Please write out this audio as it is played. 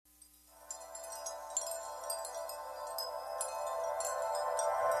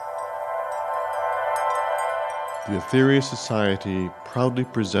the Aetherius Society proudly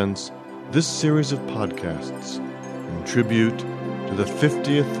presents this series of podcasts in tribute to the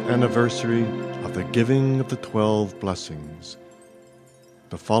 50th anniversary of the giving of the 12 blessings.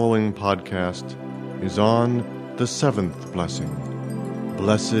 The following podcast is on the 7th blessing,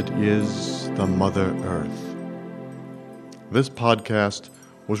 Blessed is the Mother Earth. This podcast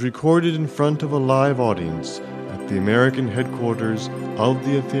was recorded in front of a live audience at the American headquarters of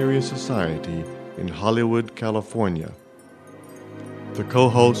the Aetherius Society in Hollywood, California. The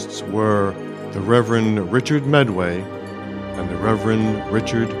co-hosts were the Reverend Richard Medway and the Reverend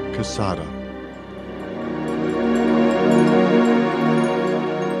Richard Quesada.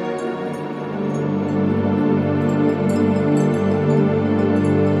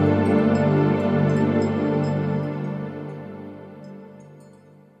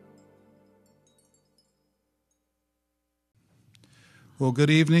 Well,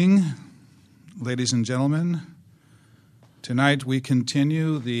 good evening, ladies and gentlemen. Tonight we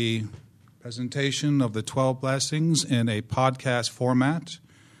continue the presentation of the 12 blessings in a podcast format.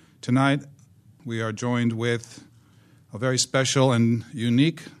 Tonight we are joined with a very special and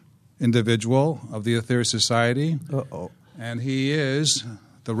unique individual of the Aetherius Society. And he is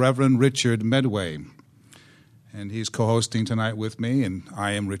the Reverend Richard Medway. And he's co-hosting tonight with me, and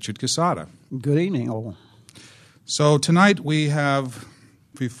I am Richard Quesada. Good evening, all. So tonight we have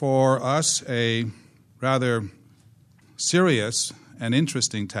before us a rather serious and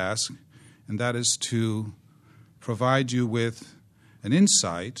interesting task, and that is to provide you with an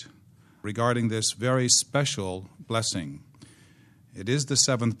insight regarding this very special blessing. It is the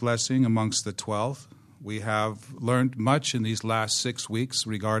 7th blessing amongst the 12. We have learned much in these last 6 weeks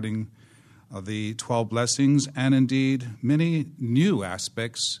regarding the 12 blessings, and indeed many new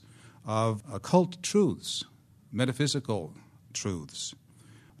aspects of occult truths, metaphysical truths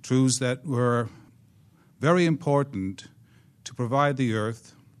that were very important to provide the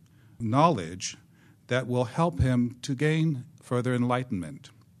earth knowledge that will help him to gain further enlightenment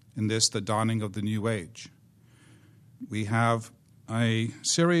in this, the dawning of the new age. We have a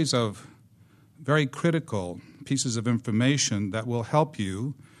series of very critical pieces of information that will help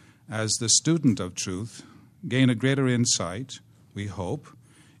you, as the student of truth, gain a greater insight, we hope,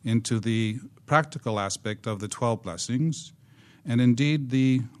 into the practical aspect of the 12 blessings, and indeed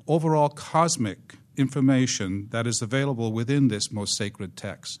the overall cosmic information that is available within this most sacred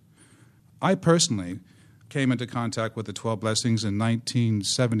text. I personally came into contact with the 12 blessings in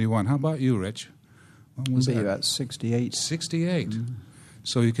 1971. How about you, Rich? When was that? About 68. 68. Mm-hmm.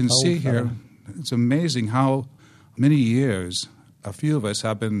 So you can see here, it's amazing how many years a few of us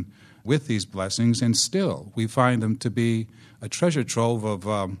have been with these blessings, and still we find them to be a treasure trove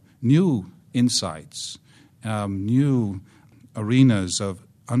of new insights, new arenas of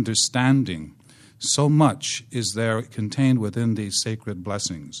understanding. So much is there contained within these sacred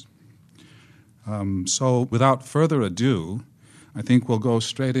blessings. So without further ado, I think we'll go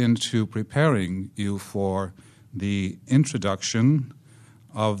straight into preparing you for the introduction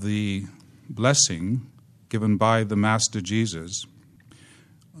of the blessing given by the Master Jesus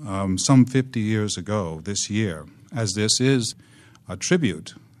some 50 years ago this year, as this is a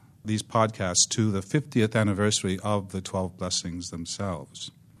tribute, these podcasts, to the 50th anniversary of the 12 blessings themselves.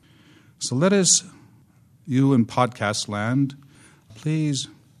 So let us, you in podcast land, please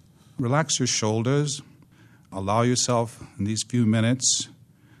relax your shoulders, allow yourself in these few minutes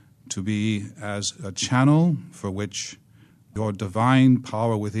to be as a channel for which your divine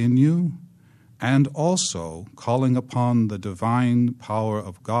power within you, and also calling upon the divine power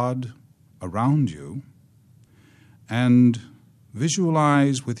of God around you, and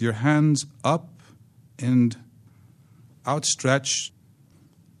visualize with your hands up and outstretched.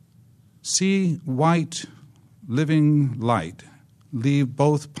 See white living light leave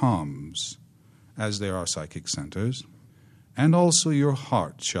both palms, as they are psychic centers, and also your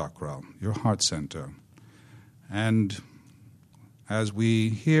heart chakra, your heart center. And as we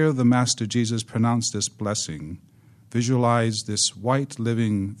hear the Master Jesus pronounce this blessing, visualize this white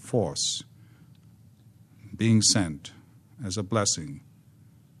living force being sent as a blessing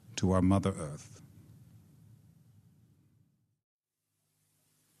to our Mother Earth.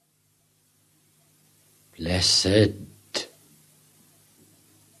 Blessed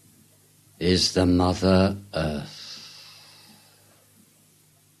is the Mother Earth.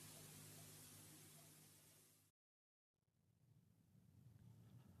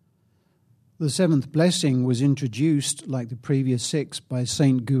 The 7th blessing was introduced, like the previous 6, by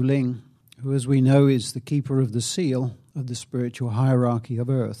Saint Guling, who, as we know, is the keeper of the seal of the spiritual hierarchy of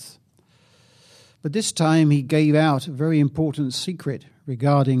earth. But this time he gave out a very important secret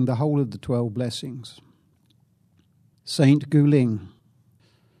regarding the whole of the 12 blessings. Saint Guling.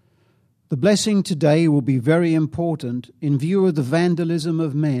 The blessing today will be very important in view of the vandalism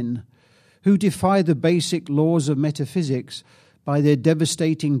of men who defy the basic laws of metaphysics by their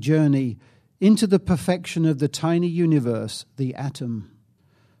devastating journey into the perfection of the tiny universe, the atom.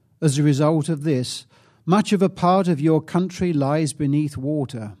 As a result of this, much of a part of your country lies beneath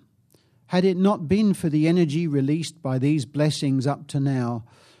water. Had it not been for the energy released by these blessings up to now,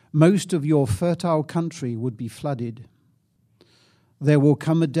 most of your fertile country would be flooded. There will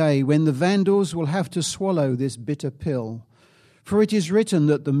come a day when the Vandals will have to swallow this bitter pill, for it is written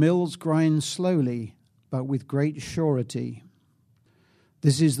that the mills grind slowly, but with great surety.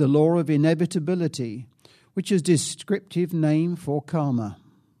 This is the law of inevitability, which is a descriptive name for karma.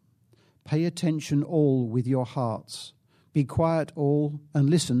 Pay attention all with your hearts. Be quiet all and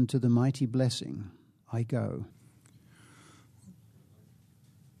listen to the mighty blessing. I go.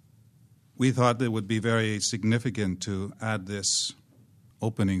 We thought it would be very significant to add this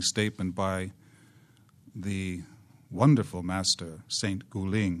opening statement by the wonderful master, Saint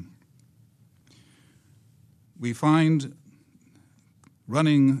Guling. We find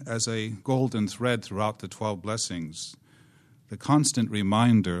running as a golden thread throughout the 12 blessings the constant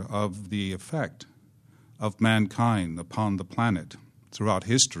reminder of the effect of mankind upon the planet throughout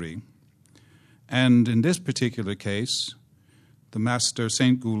history. And in this particular case, the master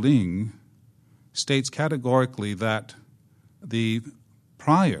Saint Guling states categorically that the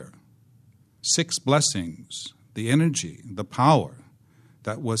prior 6 blessings, the energy, the power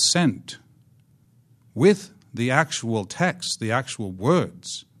that was sent with the actual text, the actual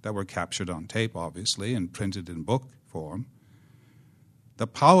words that were captured on tape, obviously, and printed in book form, the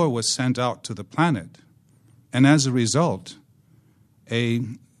power was sent out to the planet. And as a result, a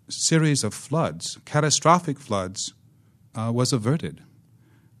series of floods, catastrophic floods, was averted.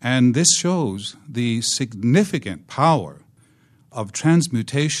 And this shows the significant power of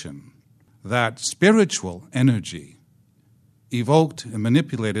transmutation that spiritual energy evoked and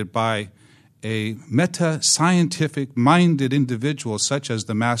manipulated by a meta-scientific minded individual such as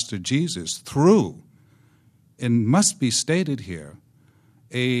the Master Jesus through, it must be stated here,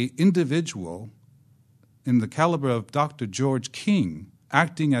 a individual in the caliber of Dr. George King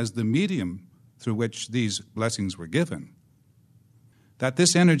acting as the medium through which these blessings were given, that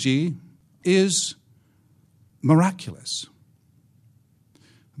this energy is miraculous.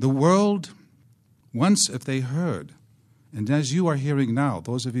 The world, once if they heard, and as you are hearing now,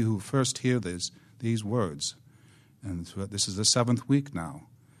 those of you who first hear these words, and this is the 7th week now,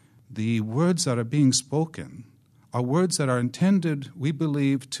 the words that are being spoken are words that are intended, we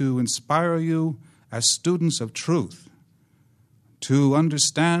believe, to inspire you as students of truth, to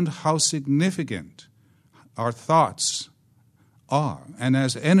understand how significant our thoughts are, and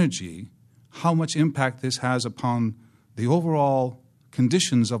as energy, how much impact this has upon the overall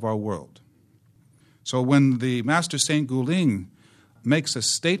conditions of our world. So when the Master Saint Guling makes a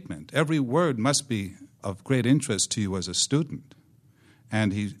statement, every word must be of great interest to you as a student.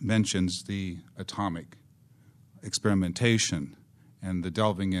 And he mentions the atomic experimentation and the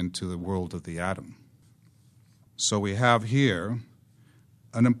delving into the world of the atom. So we have here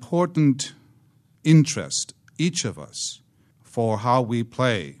an important interest, each of us, for how we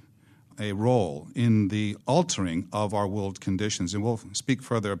play a role in the altering of our world conditions. And we'll speak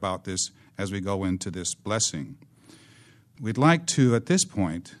further about this as we go into this blessing. We'd like to, at this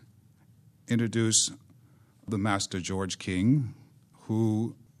point, introduce the Master George King,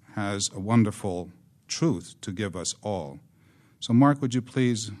 who has a wonderful truth to give us all. So, Mark, would you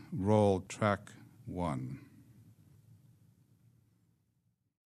please roll track 1?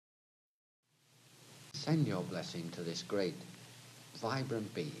 Send your blessing to this great,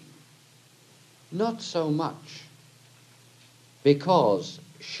 vibrant being. Not so much because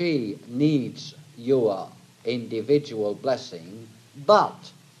she needs your individual blessing,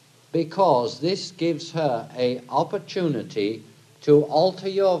 but because this gives her an opportunity to alter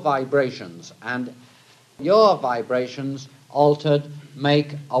your vibrations, and your vibrations altered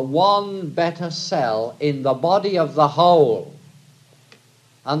make a one better cell in the body of the whole.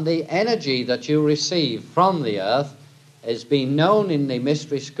 And the energy that you receive from the earth has been known in the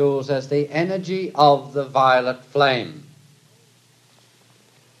mystery schools as the energy of the violet flame.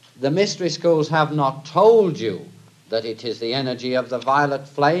 The mystery schools have not told you that it is the energy of the violet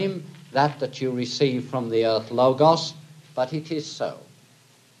flame, that you receive from the earth logos, but it is so.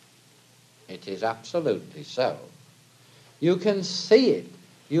 It is absolutely so. You can see it,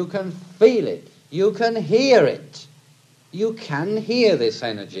 you can feel it, you can hear it. You can hear this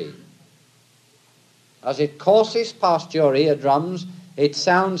energy. As it courses past your eardrums, it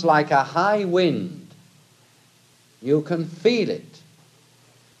sounds like a high wind. You can feel it.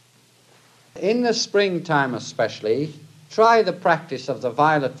 In the springtime especially, try the practice of the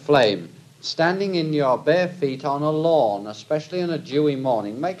violet flame, standing in your bare feet on a lawn, especially on a dewy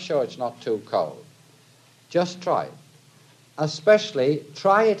morning. Make sure it's not too cold. Just try it. Especially,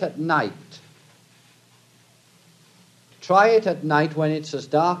 try it at night. Try it at night when it's as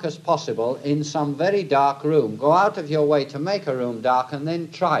dark as possible in some very dark room. Go out of your way to make a room dark and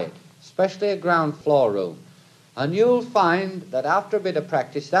then try it, especially a ground floor room. And you'll find that after a bit of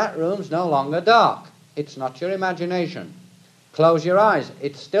practice, that room's no longer dark. It's not your imagination. Close your eyes.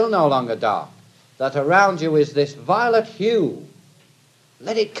 It's still no longer dark. That around you is this violet hue.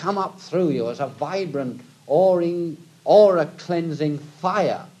 Let it come up through you as a vibrant, aura-cleansing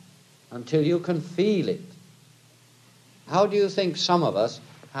fire until you can feel it. How do you think some of us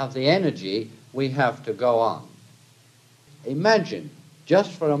have the energy we have to go on? Imagine,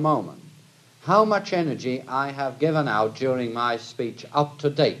 just for a moment, how much energy I have given out during my speech up to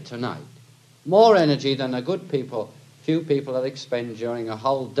date tonight. More energy than few people have expended during a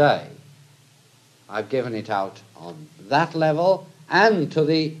whole day. I've given it out on that level and to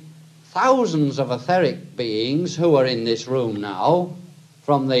the thousands of etheric beings who are in this room now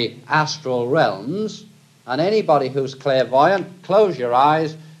from the astral realms. And anybody who's clairvoyant, close your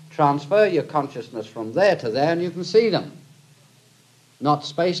eyes, transfer your consciousness from there to there, and you can see them. Not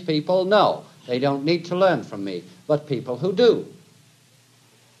space people, no. They don't need to learn from me, but people who do.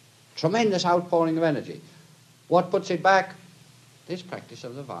 Tremendous outpouring of energy. What puts it back? This practice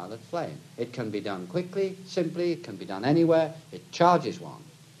of the violet flame. It can be done quickly, simply, it can be done anywhere. It charges one.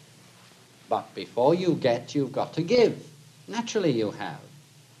 But before you get, you've got to give. Naturally you have.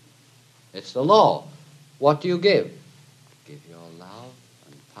 It's the law. What do you give? Give your love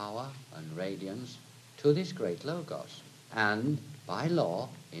and power and radiance to this great Logos. And by law,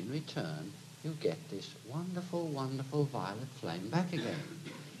 in return, you get this wonderful, wonderful violet flame back again.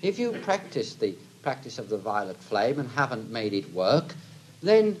 If you practice the practice of the violet flame and haven't made it work,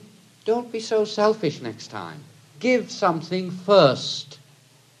 then don't be so selfish next time. Give something first.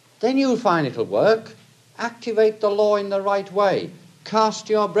 Then you'll find it'll work. Activate the law in the right way. Cast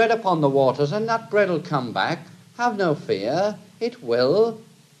your bread upon the waters and that bread will come back. Have no fear. It will.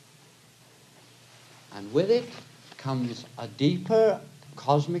 And with it comes a deeper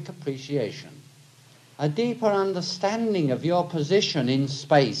cosmic appreciation, a deeper understanding of your position in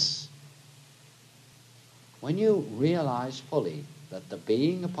space. When you realize fully that the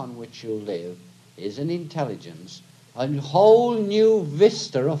being upon which you live is an intelligence, a whole new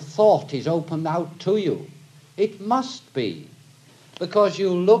vista of thought is opened out to you. It must be, because you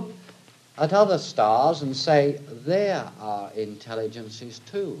look at other stars and say, there are intelligences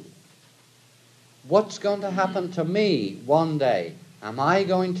too. What's going to happen to me one day? Am I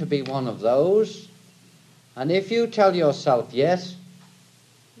going to be one of those? And if you tell yourself yes,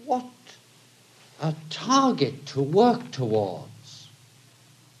 what a target to work towards.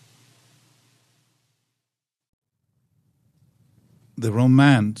 The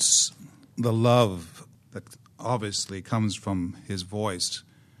romance, the love that obviously comes from his voice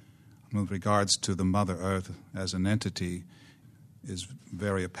with regards to the Mother Earth as an entity is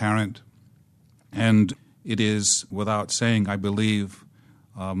very apparent. And it is, without saying, I believe,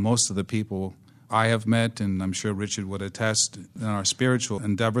 most of the people I have met, and I'm sure Richard would attest, in our spiritual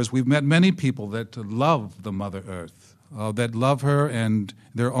endeavors, we've met many people that love the Mother Earth, that love her and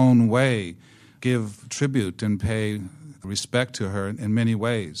their own way, give tribute and pay respect to her in many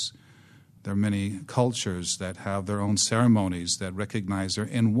ways. There are many cultures that have their own ceremonies that recognize her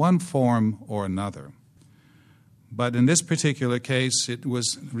in one form or another. But in this particular case, it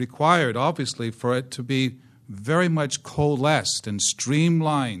was required, obviously, for it to be very much coalesced and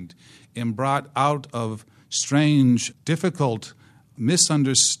streamlined and brought out of strange, difficult,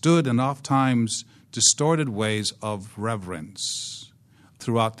 misunderstood, and oftentimes distorted ways of reverence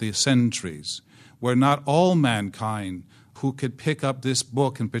throughout the centuries, where not all mankind who could pick up this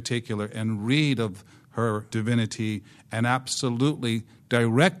book in particular and read of her divinity and absolutely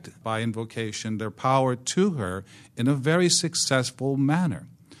direct by invocation their power to her in a very successful manner.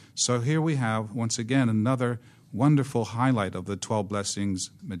 So here we have, once again, another wonderful highlight of the 12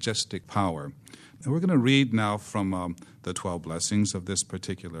 Blessings' majestic power. And we're going to read now from the 12 Blessings of this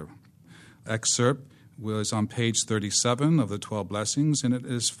particular excerpt. Was on page 37 of the 12 Blessings, and it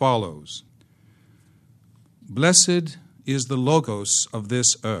is as follows. Blessed is the Logos of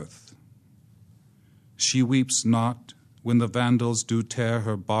this earth. She weeps not when the vandals do tear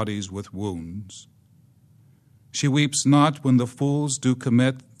her bodies with wounds. She weeps not when the fools do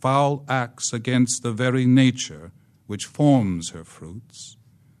commit foul acts against the very nature which forms her fruits.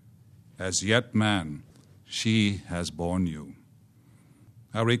 As yet man, she has borne you.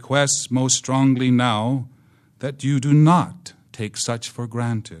 I request most strongly now that you do not take such for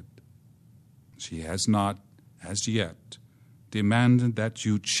granted. She has not, as yet, demanded that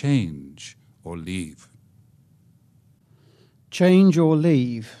you change or leave. Change or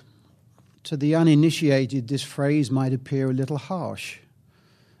leave. To the uninitiated, this phrase might appear a little harsh,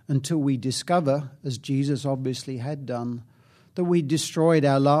 until we discover, as Jesus obviously had done, that we destroyed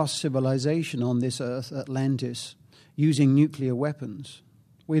our last civilization on this earth, Atlantis, using nuclear weapons.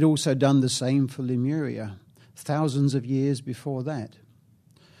 We'd also done the same for Lemuria, thousands of years before that.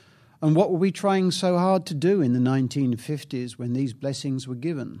 And what were we trying so hard to do in the 1950s when these blessings were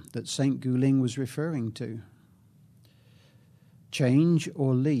given that St. Guling was referring to? Change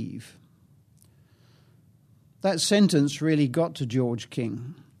or leave. That sentence really got to George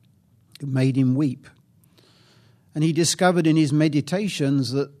King. It made him weep. And he discovered in his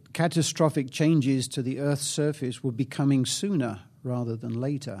meditations that catastrophic changes to the Earth's surface were becoming sooner rather than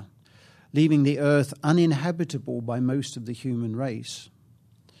later, leaving the Earth uninhabitable by most of the human race.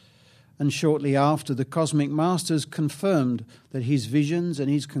 And shortly after, the Cosmic Masters confirmed that his visions and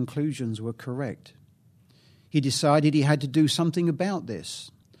his conclusions were correct. He decided he had to do something about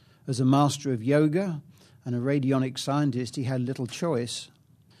this. As a master of yoga and a radionic scientist, he had little choice.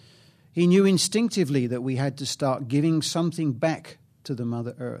 He knew instinctively that we had to start giving something back to the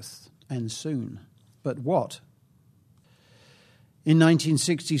Mother Earth, and soon. But what? In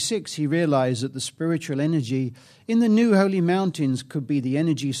 1966, he realized that the spiritual energy in the New Holy Mountains could be the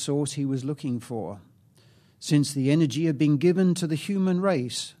energy source he was looking for, since the energy had been given to the human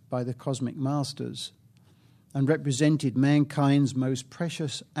race by the Cosmic Masters and represented mankind's most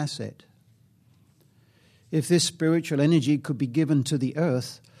precious asset. If this spiritual energy could be given to the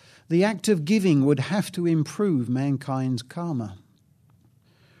earth, the act of giving would have to improve mankind's karma.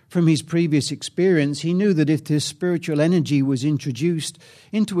 From his previous experience, he knew that if this spiritual energy was introduced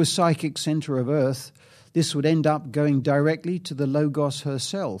into a psychic center of earth, this would end up going directly to the Logos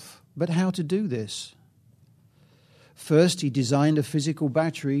herself. But how to do this? First, he designed a physical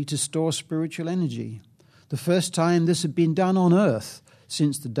battery to store spiritual energy, the first time this had been done on earth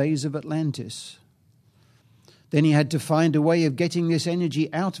since the days of Atlantis. Then he had to find a way of getting this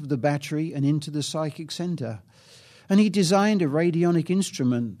energy out of the battery and into the psychic center. And he designed a radionic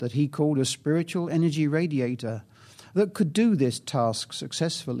instrument that he called a spiritual energy radiator that could do this task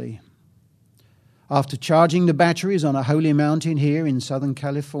successfully. After charging the batteries on a holy mountain here in Southern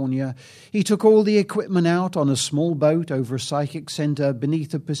California, he took all the equipment out on a small boat over a psychic center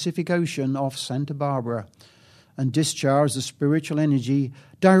beneath the Pacific Ocean off Santa Barbara and discharged the spiritual energy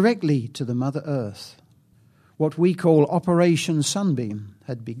directly to the Mother Earth. What we call Operation Sunbeam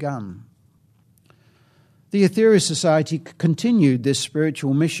had begun. The Aetherius Society continued this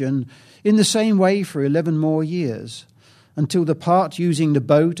spiritual mission in the same way for 11 more years, until the part using the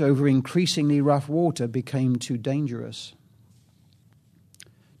boat over increasingly rough water became too dangerous.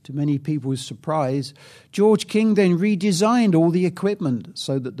 To many people's surprise, George King then redesigned all the equipment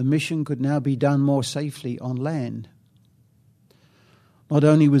so that the mission could now be done more safely on land. Not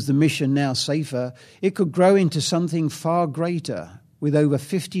only was the mission now safer, it could grow into something far greater, with over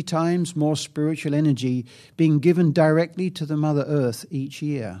 50 times more spiritual energy being given directly to the Mother Earth each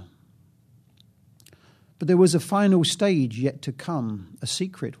year. But there was a final stage yet to come, a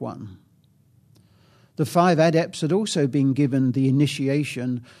secret one. The 5 adepts had also been given the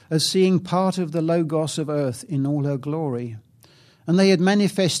initiation as seeing part of the Logos of Earth in all her glory, and they had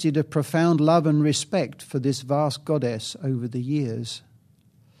manifested a profound love and respect for this vast goddess over the years.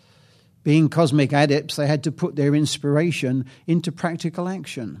 Being cosmic adepts, they had to put their inspiration into practical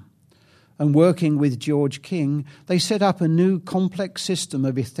action. And working with George King, they set up a new complex system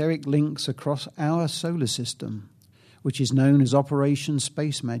of etheric links across our solar system, which is known as Operation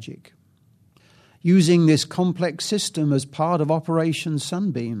Space Magic. Using this complex system as part of Operation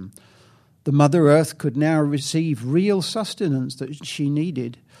Sunbeam, the Mother Earth could now receive real sustenance that she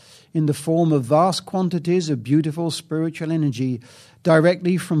needed in the form of vast quantities of beautiful spiritual energy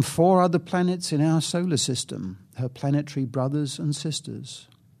directly from 4 other planets in our solar system, her planetary brothers and sisters.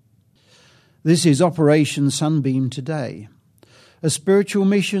 This is Operation Sunbeam today, a spiritual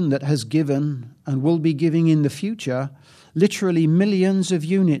mission that has given and will be giving in the future literally millions of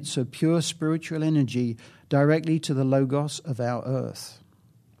units of pure spiritual energy directly to the Logos of our earth.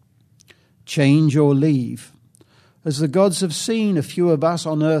 Change or leave. As the gods have seen, a few of us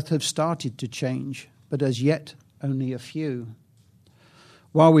on earth have started to change, but as yet only a few.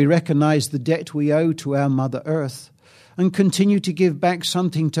 While we recognize the debt we owe to our Mother Earth and continue to give back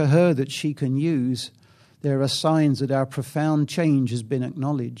something to her that she can use, there are signs that our profound change has been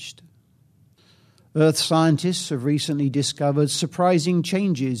acknowledged. Earth scientists have recently discovered surprising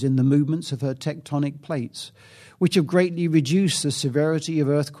changes in the movements of her tectonic plates, which have greatly reduced the severity of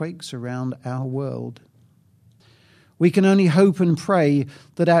earthquakes around our world. We can only hope and pray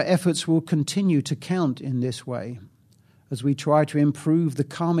that our efforts will continue to count in this way as we try to improve the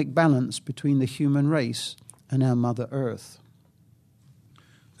karmic balance between the human race and our Mother Earth.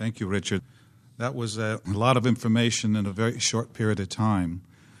 Thank you, Richard. That was a lot of information in a very short period of time.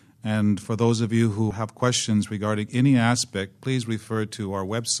 And for those of you who have questions regarding any aspect, please refer to our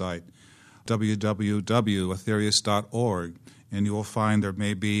website, www.aetherius.org, and you will find there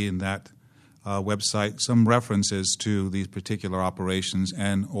may be in that website some references to these particular operations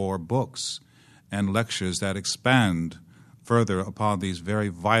and or books and lectures that expand further upon these very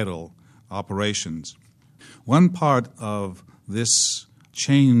vital operations. One part of this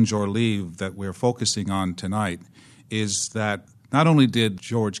change or leave that we're focusing on tonight is that not only did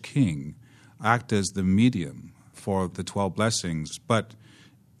George King act as the medium for the 12 blessings, but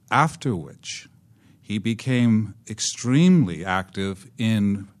after which he became extremely active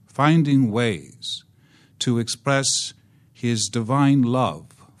in finding ways to express his divine love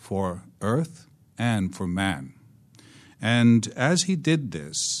for earth and for man. And as he did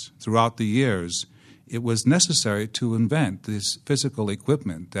this throughout the years, it was necessary to invent this physical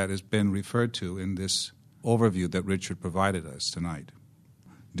equipment that has been referred to in this overview that Richard provided us tonight.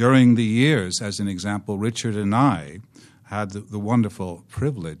 During the years, as an example, Richard and I had the wonderful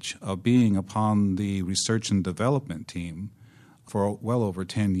privilege of being upon the research and development team for well over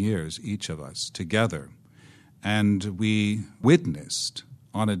 10 years, each of us, together. And we witnessed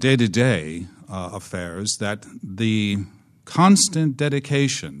on a day-to-day affairs that the constant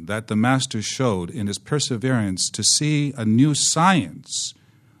dedication that the Master showed in his perseverance to see a new science,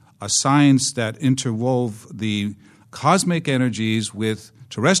 a science that interwove the cosmic energies with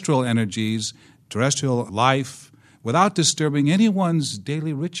terrestrial energies, terrestrial life, without disturbing anyone's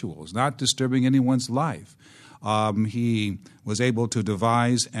daily rituals, not disturbing anyone's life. He was able to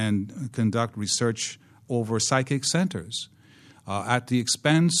devise and conduct research over psychic centers at the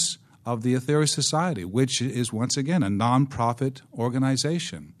expense of the Aetherius Society, which is, once again, a non-profit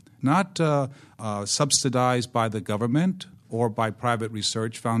organization, not subsidized by the government or by private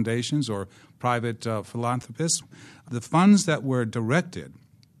research foundations or private philanthropists. The funds that were directed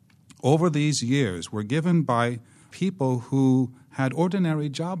over these years were given by people who had ordinary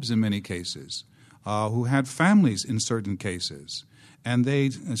jobs in many cases, who had families in certain cases, and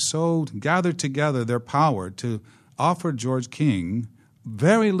they so gathered together their power to offer George King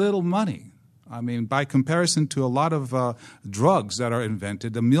very little money. I mean, by comparison to a lot of drugs that are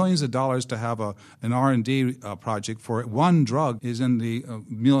invented, the millions of dollars to have an R&D project for one drug is in the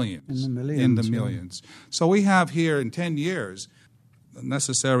millions. In the millions. So we have here in 10 years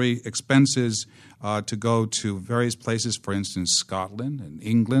necessary expenses to go to various places, for instance, Scotland and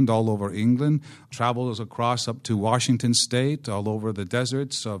England, all over England, travels across up to Washington State, all over the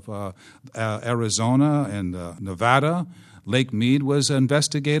deserts of Arizona and Nevada. Lake Mead was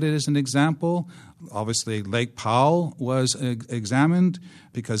investigated as an example. Obviously, Lake Powell was examined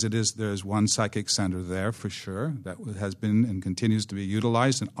because there's one psychic center there for sure that has been and continues to be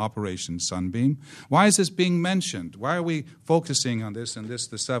utilized in Operation Sunbeam. Why is this being mentioned? Why are we focusing on this and this,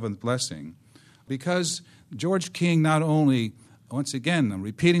 the seventh blessing? Because George King not only, once again, I'm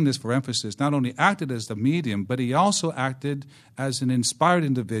repeating this for emphasis, not only acted as the medium, but he also acted as an inspired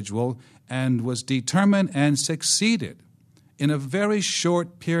individual and was determined and succeeded in a very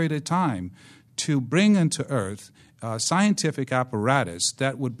short period of time to bring into Earth scientific apparatus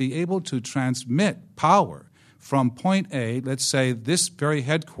that would be able to transmit power from point A, let's say this very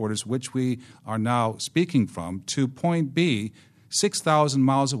headquarters which we are now speaking from, to point B, 6,000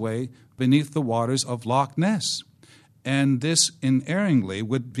 miles away beneath the waters of Loch Ness. And this unerringly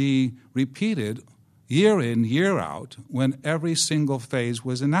would be repeated year in, year out when every single phase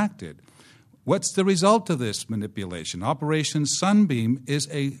was enacted. What's the result of this manipulation? Operation Sunbeam is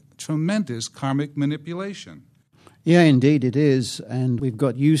a tremendous karmic manipulation. Yeah, indeed it is. And we've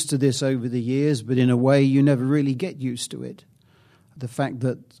got used to this over the years, but in a way you never really get used to it. The fact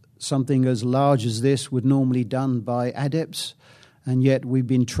that something as large as this would normally be done by adepts, and yet we've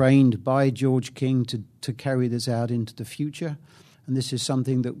been trained by George King to carry this out into the future. And this is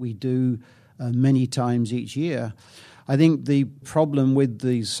something that we do many times each year. I think the problem with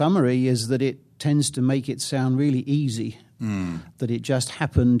the summary is that it tends to make it sound really easy, that it just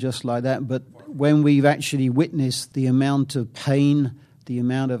happened just like that. But when we've actually witnessed the amount of pain, the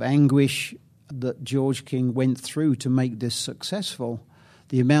amount of anguish that George King went through to make this successful,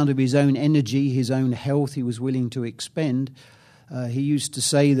 the amount of his own energy, his own health he was willing to expend, He used to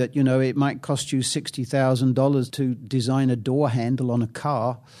say that, it might cost you $60,000 to design a door handle on a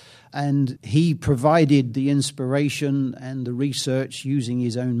car. And he provided the inspiration and the research using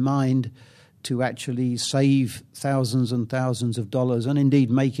his own mind to actually save thousands and thousands of dollars and indeed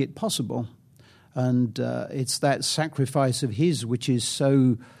make it possible. And it's that sacrifice of his which is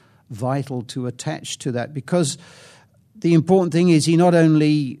so vital to attach to that, because the important thing is he not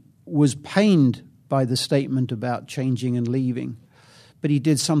only was pained by the statement about changing and leaving, but he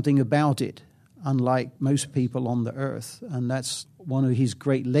did something about it, unlike most people on the earth. And that's one of his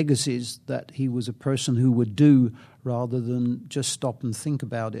great legacies, that he was a person who would do rather than just stop and think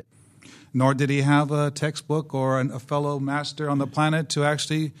about it. Nor did he have a textbook or a fellow master on the planet to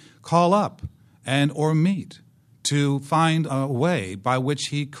actually call up and or meet to find a way by which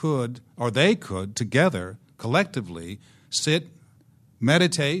he could, or they could, together, collectively, sit,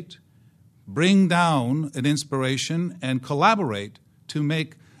 meditate, bring down an inspiration, and collaborate to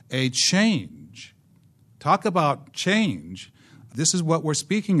make a change. Talk about change. This is what we're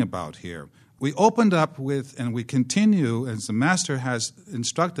speaking about here. We opened up with, and we continue, as the Master has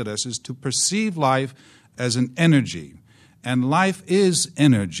instructed us, is to perceive life as an energy. And life is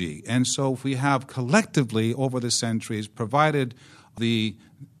energy. And so if we have collectively over the centuries provided the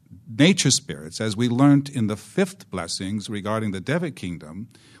nature spirits, as we learned in the 5th blessings regarding the Devic kingdom,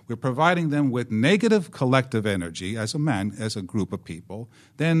 we're providing them with negative collective energy as a group of people,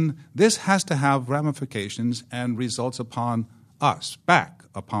 then this has to have ramifications and results upon us, back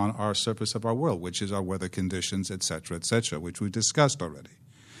upon our surface of our world, which is our weather conditions, etc., which we discussed already.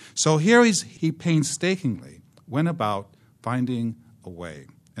 So here he painstakingly went about finding a way.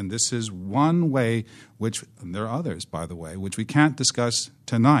 And this is one way which, and there are others, by the way, which we can't discuss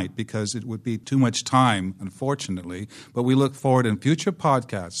tonight because it would be too much time, unfortunately. But we look forward in future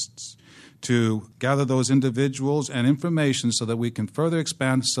podcasts to gather those individuals and information so that we can further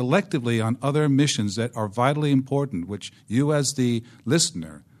expand selectively on other missions that are vitally important, which you as the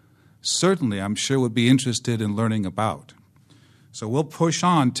listener certainly, I'm sure, would be interested in learning about. So we'll push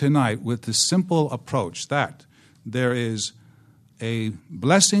on tonight with the simple approach that there is a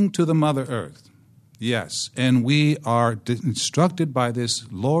blessing to the Mother Earth, yes, and we are instructed by this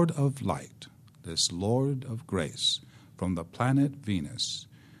Lord of Light, this Lord of Grace, from the planet Venus,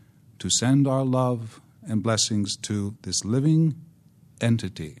 to send our love and blessings to this living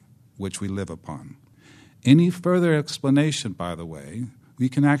entity which we live upon. Any further explanation, by the way, we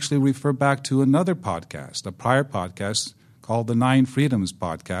can actually refer back to another podcast, a prior podcast called the 9 Freedoms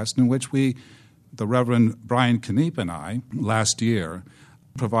podcast, in which the Reverend Brian Kniep and I, last year,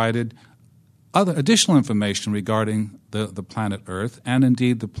 provided other additional information regarding the planet Earth and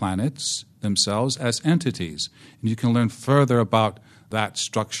indeed the planets themselves as entities. And you can learn further about that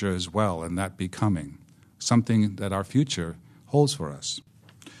structure as well and that becoming, something that our future holds for us.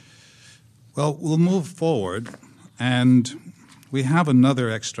 Well, we'll move forward, and we have another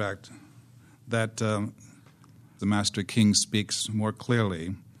extract that the Master King speaks more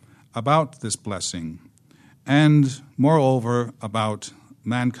clearly about this blessing, and moreover about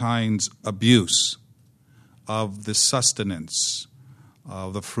mankind's abuse of the sustenance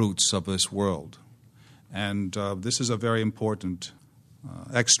of the fruits of this world. And this is a very important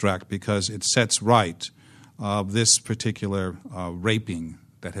extract because it sets right this particular raping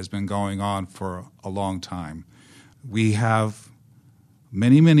that has been going on for a long time. We have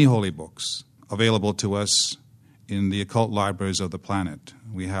many, many holy books available to us in the occult libraries of the planet.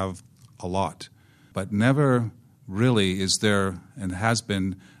 We have a lot, but never really is there and has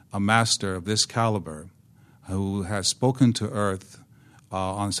been a master of this caliber who has spoken to Earth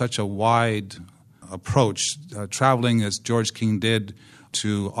on such a wide approach, traveling as George King did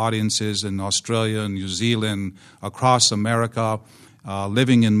to audiences in Australia and New Zealand, across America,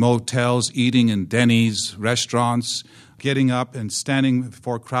 living in motels, eating in Denny's restaurants, getting up and standing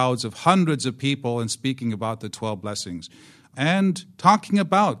before crowds of hundreds of people and speaking about the 12 blessings, and talking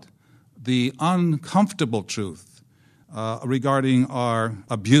about the uncomfortable truth regarding our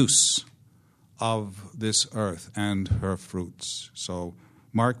abuse of this earth and her fruits. So,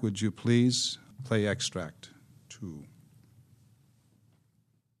 Mark, would you please play extract 2?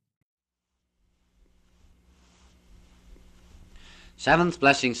 Seventh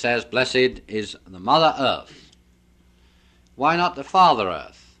blessing says, blessed is the Mother Earth. Why not the Father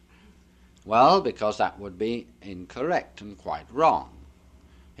Earth? Well, because that would be incorrect and quite wrong.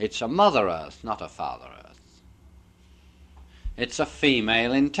 It's a Mother Earth, not a Father Earth. It's a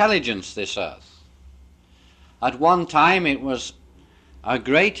female intelligence, this earth. At one time it was a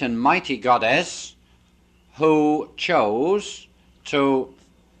great and mighty goddess who chose to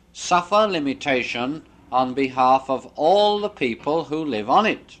suffer limitation on behalf of all the people who live on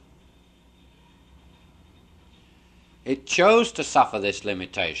it. It chose to suffer this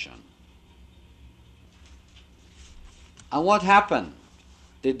limitation. And what happened?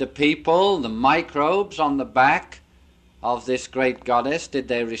 Did the people, the microbes on the back of this great goddess, did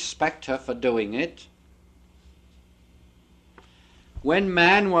they respect her for doing it? When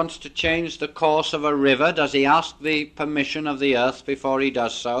man wants to change the course of a river, does he ask the permission of the earth before he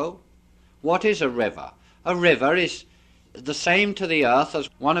does so? What is a river? A river is the same to the earth as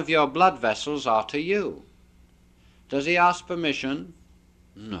one of your blood vessels are to you. Does he ask permission?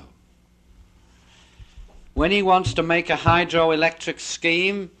 No. When he wants to make a hydroelectric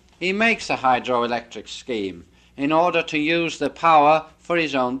scheme, he makes a hydroelectric scheme in order to use the power for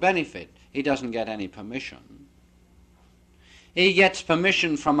his own benefit. He doesn't get any permission. He gets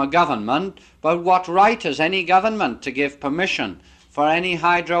permission from a government, but what right has any government to give permission for any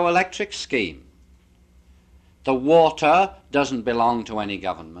hydroelectric scheme? The water doesn't belong to any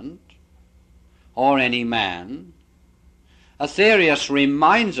government or any man. Aetherius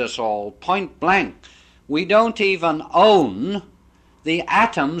reminds us all, point blank, we don't even own the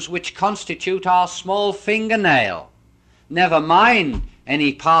atoms which constitute our small fingernail, never mind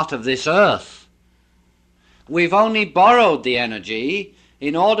any part of this earth. We've only borrowed the energy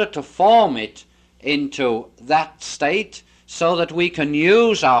in order to form it into that state so that we can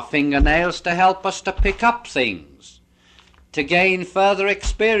use our fingernails to help us to pick up things, to gain further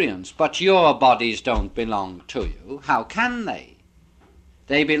experience. But your bodies don't belong to you. How can they?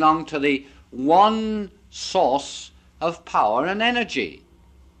 They belong to the one source of power and energy.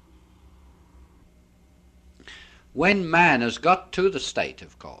 When man has got to the state,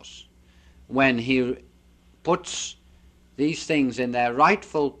 of course, when he puts these things in their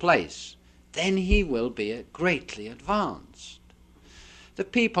rightful place, then he will be greatly advanced. The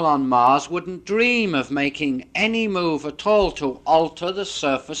people on Mars wouldn't dream of making any move at all to alter the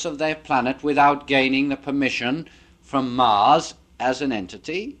surface of their planet without gaining the permission from Mars as an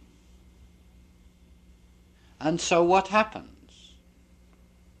entity. And so what happens?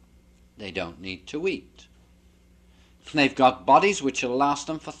 They don't need to eat. They've got bodies which will last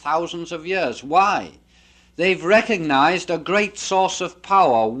them for thousands of years. Why? They've recognized a great source of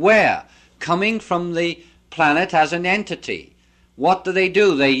power. Where? Coming from the planet as an entity. What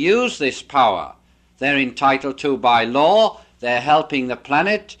do? They use this power. They're entitled to by law. They're helping the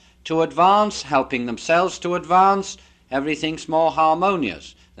planet to advance, helping themselves to advance. Everything's more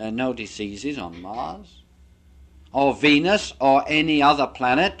harmonious. There are no diseases on Mars or Venus or any other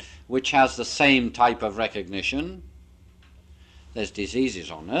planet which has the same type of recognition. There's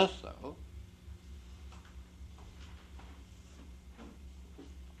diseases on Earth, though.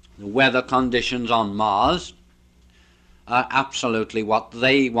 The weather conditions on Mars are absolutely what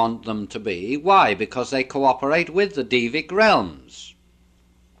they want them to be. Why? Because they cooperate with the Devic realms.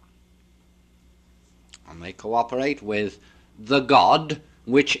 And they cooperate with the god,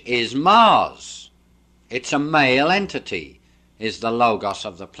 which is Mars. It's a male entity, is the logos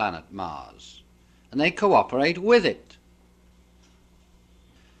of the planet Mars. And they cooperate with it.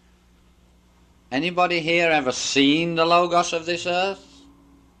 Anybody here ever seen the logos of this earth?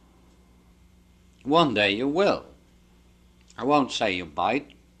 One day you will. I won't say you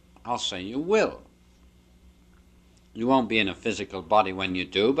might, I'll say you will. You won't be in a physical body when you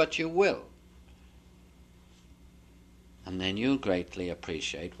do, but you will. And then you'll greatly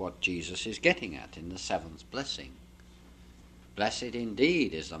appreciate what Jesus is getting at in the seventh blessing. Blessed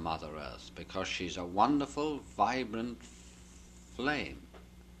indeed is the Mother Earth, because she's a wonderful, vibrant flame,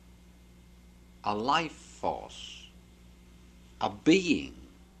 a life force, a being.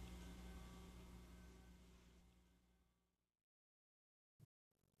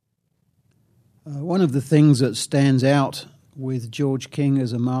 One of the things that stands out with George King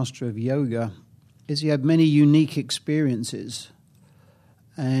as a master of yoga is he had many unique experiences.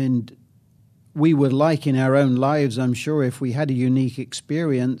 And we would like in our own lives, I'm sure, if we had a unique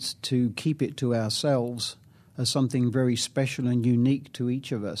experience, to keep it to ourselves as something very special and unique to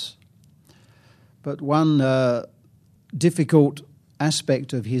each of us. But one difficult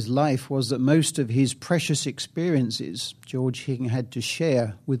aspect of his life was that most of his precious experiences George King had to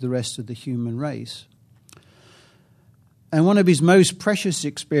share with the rest of the human race. And one of his most precious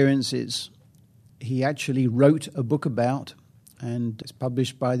experiences he actually wrote a book about, and it's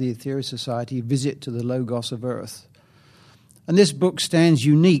published by the Aetherius Society, Visit to the Logos of Earth. And this book stands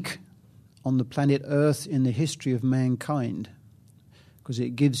unique on the planet Earth in the history of mankind, because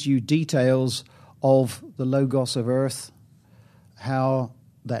it gives you details of the Logos of Earth, how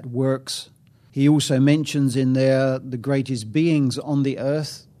that works. He also mentions in there the greatest beings on the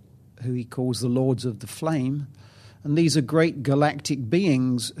earth who he calls the Lords of the Flame. And these are great galactic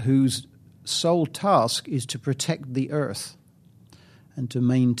beings whose sole task is to protect the earth and to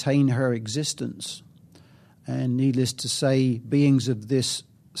maintain her existence. And needless to say, beings of this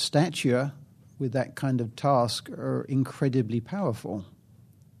stature with that kind of task are incredibly powerful.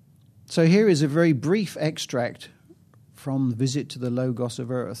 So here is a very brief extract from the Visit to the Logos of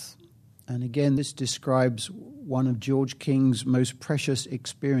Earth. And again, this describes one of George King's most precious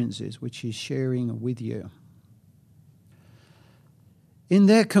experiences, which he's sharing with you. In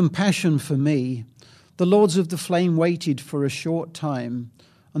their compassion for me, the Lords of the Flame waited for a short time,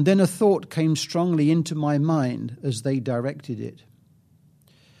 and then a thought came strongly into my mind as they directed it.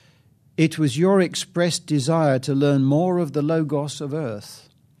 It was your expressed desire to learn more of the Logos of Earth.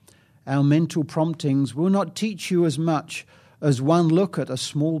 Our mental promptings will not teach you as much as one look at a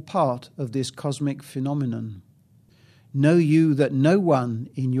small part of this cosmic phenomenon. Know you that no one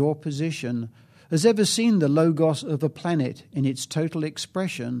in your position has ever seen the Logos of a planet in its total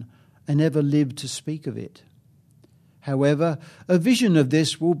expression and ever lived to speak of it. However, a vision of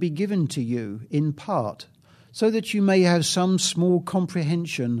this will be given to you in part, so that you may have some small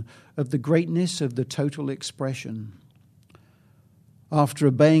comprehension of the greatness of the total expression. After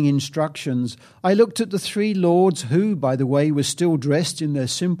obeying instructions, I looked at the three lords who, by the way, were still dressed in their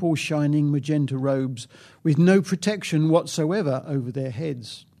simple shining magenta robes with no protection whatsoever over their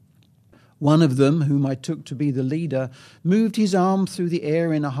heads. One of them, whom I took to be the leader, moved his arm through the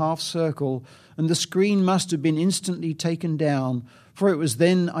air in a half circle, and the screen must have been instantly taken down, for it was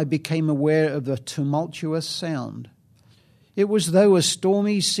then I became aware of a tumultuous sound. It was as though a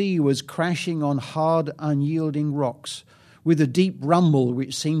stormy sea was crashing on hard, unyielding rocks, with a deep rumble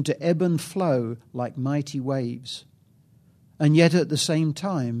which seemed to ebb and flow like mighty waves. And yet at the same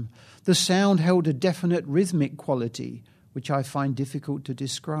time, the sound held a definite rhythmic quality which I find difficult to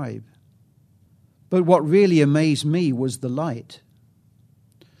describe. But what really amazed me was the light.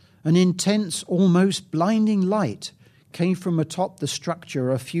 An intense, almost blinding light came from atop the structure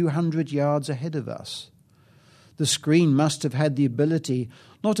a few hundred yards ahead of us. The screen must have had the ability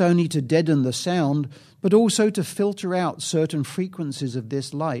not only to deaden the sound, but also to filter out certain frequencies of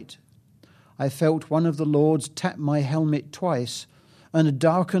this light. I felt one of the lords tap my helmet twice, and a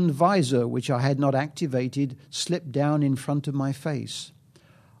darkened visor, which I had not activated, slipped down in front of my face.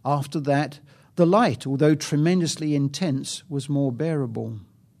 After that, the light, although tremendously intense, was more bearable.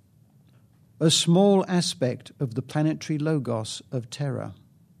 A small aspect of the planetary logos of terror.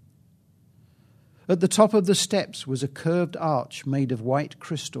 At the top of the steps was a curved arch made of white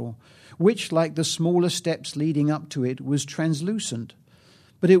crystal, which, like the smaller steps leading up to it, was translucent.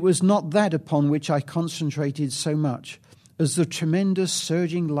 But it was not that upon which I concentrated so much as the tremendous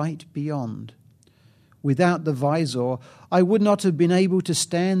surging light beyond. Without the visor, I would not have been able to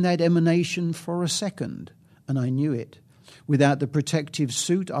stand that emanation for a second, and I knew it. Without the protective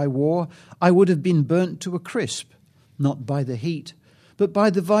suit I wore, I would have been burnt to a crisp, not by the heat, but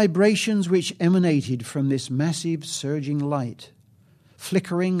by the vibrations which emanated from this massive surging light,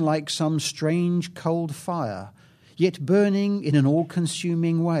 flickering like some strange cold fire, yet burning in an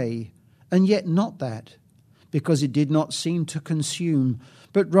all-consuming way, and yet not that, because it did not seem to consume,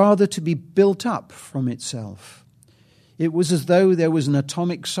 but rather to be built up from itself. It was as though there was an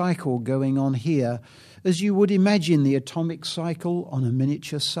atomic cycle going on here, as you would imagine the atomic cycle on a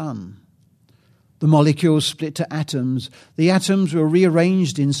miniature sun. The molecules split to atoms. The atoms were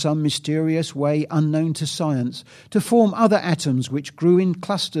rearranged in some mysterious way unknown to science to form other atoms which grew in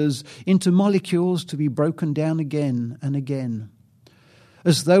clusters into molecules to be broken down again and again,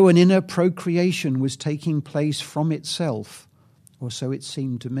 as though an inner procreation was taking place from itself, or so it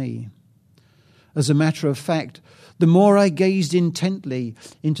seemed to me. As a matter of fact, the more I gazed intently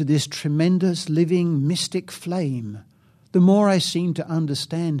into this tremendous living mystic flame, the more I seemed to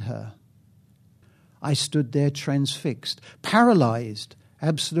understand her. I stood there transfixed, paralyzed,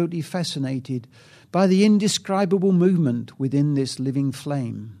 absolutely fascinated by the indescribable movement within this living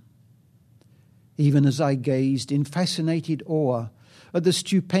flame. Even as I gazed in fascinated awe at the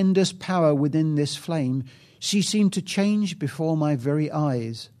stupendous power within this flame, she seemed to change before my very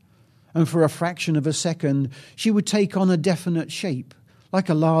eyes, and for a fraction of a second she would take on a definite shape, like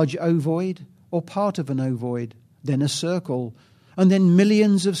a large ovoid or part of an ovoid, then a circle, and then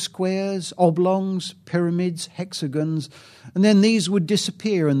millions of squares, oblongs, pyramids, hexagons, and then these would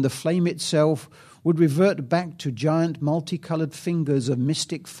disappear and the flame itself would revert back to giant multicolored fingers of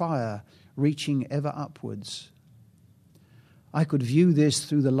mystic fire reaching ever upwards. I could view this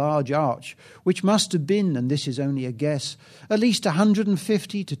through the large arch, which must have been, and this is only a guess, at least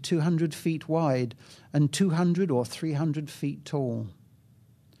 150 to 200 feet wide and 200 or 300 feet tall.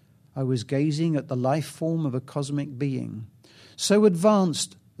 I was gazing at the life form of a cosmic being, so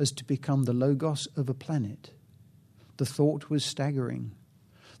advanced as to become the logos of a planet. The thought was staggering.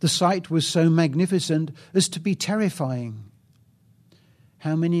 The sight was so magnificent as to be terrifying.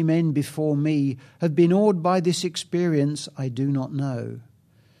 How many men before me have been awed by this experience, I do not know.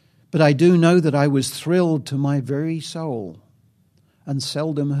 But I do know that I was thrilled to my very soul, and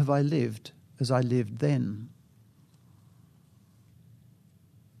seldom have I lived as I lived then.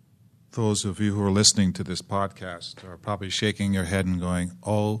 Those of you who are listening to this podcast are probably shaking your head and going,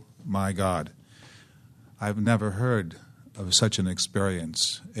 "Oh my God, I've never heard of such an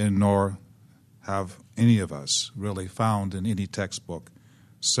experience, and nor have any of us really found in any textbook,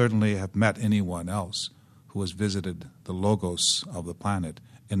 certainly have met anyone else who has visited the logos of the planet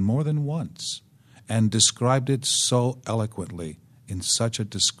and more than once and described it so eloquently in such a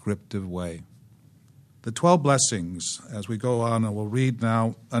descriptive way." The 12 blessings, as we go on, I will read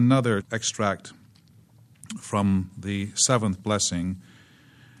now another extract from the 7th blessing,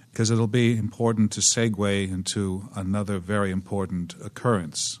 because it'll be important to segue into another very important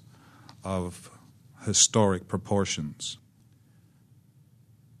occurrence of historic proportions.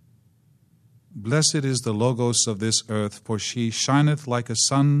 "Blessed is the Logos of this earth, for she shineth like a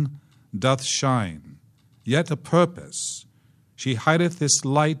sun doth shine, yet a purpose. She hideth this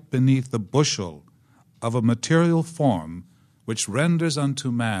light beneath the bushel of a material form, which renders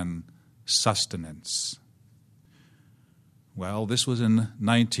unto man sustenance." Well, this was in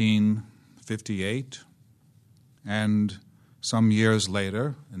 1958, and some years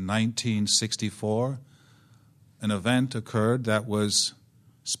later, in 1964, an event occurred that was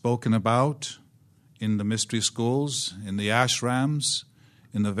spoken about in the mystery schools, in the ashrams,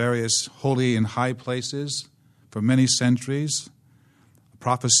 in the various holy and high places for many centuries, a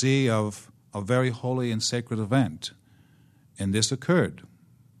prophecy of a very holy and sacred event. And this occurred.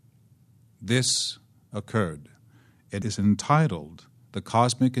 This occurred. It is entitled The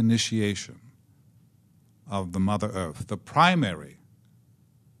Cosmic Initiation of the Mother Earth, the primary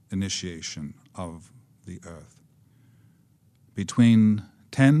initiation of the Earth. Between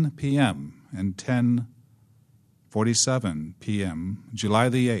 10 p.m. and 10:47 p.m., July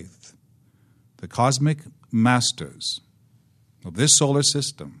the 8th, the cosmic masters of this solar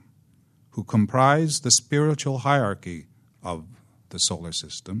system, who comprise the spiritual hierarchy of the solar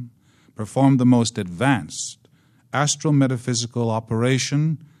system, performed the most advanced astro-metaphysical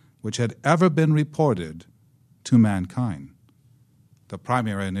operation which had ever been reported to mankind, the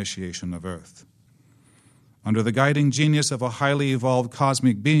primary initiation of Earth. Under the guiding genius of a highly evolved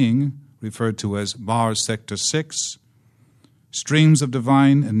cosmic being, referred to as Mars Sector 6, streams of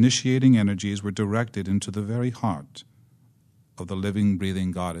divine initiating energies were directed into the very heart of the living,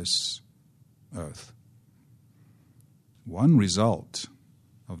 breathing goddess, Earth. One result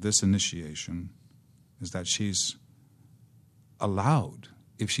of this initiation is that she's allowed,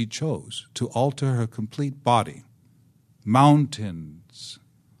 if she chose, to alter her complete body, mountains,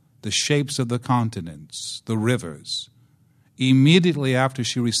 the shapes of the continents, the rivers, immediately after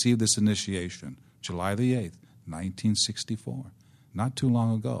she received this initiation, July the 8th, 1964, not too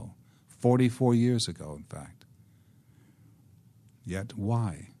long ago, 44 years ago, in fact. Yet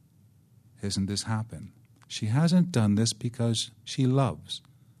why hasn't this happened? She hasn't done this because she loves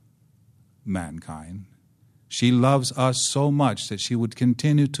mankind. She loves us so much that she would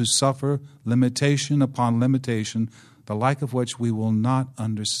continue to suffer limitation upon limitation, the like of which we will not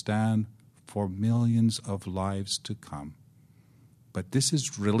understand for millions of lives to come. But this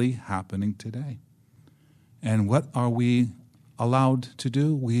is really happening today. And what are we allowed to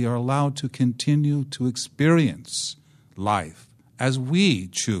do? We are allowed to continue to experience life as we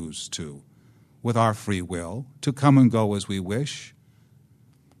choose to, with our free will, to come and go as we wish.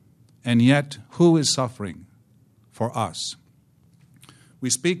 And yet, who is suffering for us? We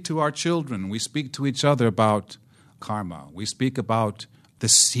speak to our children, we speak to each other about karma, we speak about the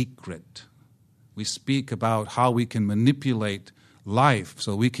secret, we speak about how we can manipulate life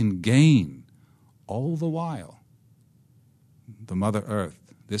so we can gain. All the while, the Mother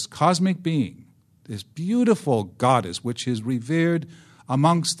Earth, this cosmic being, this beautiful goddess which is revered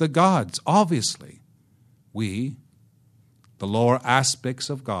amongst the gods, obviously, we, the lower aspects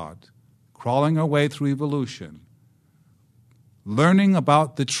of God, crawling our way through evolution, learning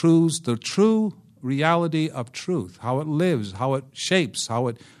about the truths, the true reality of truth, how it lives, how it shapes, how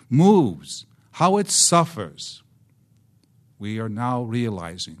it moves, how it suffers. We are now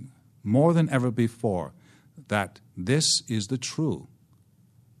realizing more than ever before that this is the true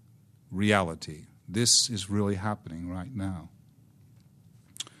reality. This is really happening right now.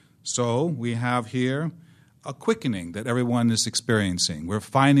 So we have here a quickening that everyone is experiencing. We're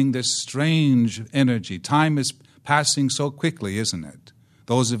finding this strange energy. Time is passing so quickly, isn't it?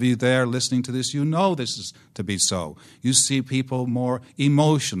 Those of you there listening to this, you know this is to be so. You see people more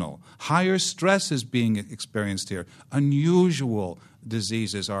emotional. Higher stress is being experienced here. Unusual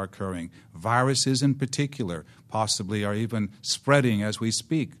diseases are occurring. Viruses in particular possibly are even spreading as we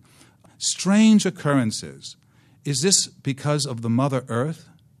speak. Strange occurrences. Is this because of the Mother Earth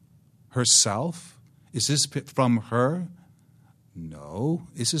herself? Is this from her? No,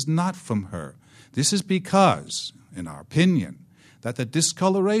 this is not from her. This is because, in our opinion, that the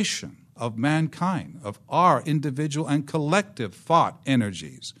discoloration of mankind, of our individual and collective thought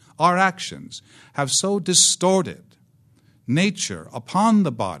energies, our actions, have so distorted nature upon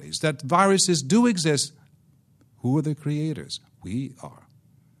the bodies that viruses do exist. Who are the creators? We are.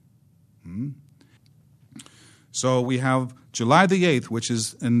 So we have July the 8th, which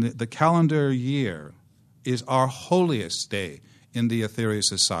is in the calendar year, is our holiest day in the Aetherius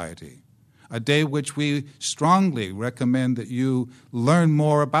Society, a day which we strongly recommend that you learn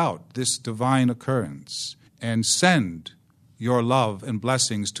more about this divine occurrence and send your love and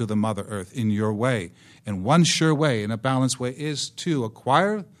blessings to the Mother Earth in your way. And one sure way, in a balanced way, is to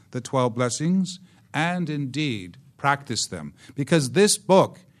acquire the 12 blessings and indeed practice them. Because this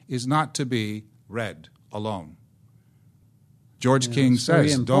book is not to be read alone. George King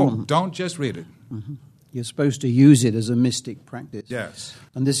says, don't just read it. Mm-hmm. You're supposed to use it as a mystic practice. Yes.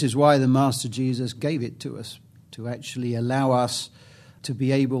 And this is why the Master Jesus gave it to us, to actually allow us to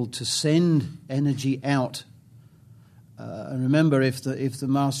be able to send energy out. And remember, if the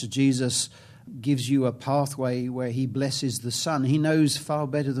Master Jesus gives you a pathway where he blesses the sun, he knows far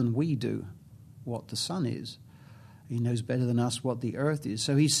better than we do what the sun is. He knows better than us what the earth is.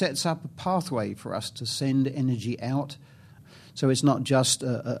 So he sets up a pathway for us to send energy out. So it's not just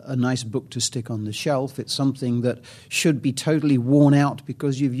a nice book to stick on the shelf. It's something that should be totally worn out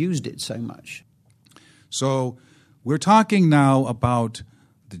because you've used it so much. So we're talking now about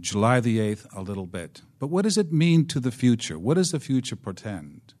the July the 8th a little bit. But what does it mean to the future? What does the future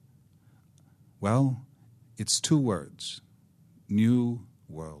portend? Well, it's 2 words. New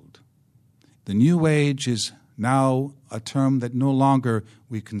world. The new age is now a term that no longer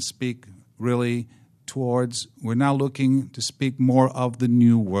we can speak really towards. We're now looking to speak more of the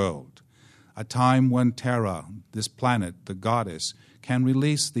new world, a time when Terra, this planet, the goddess, can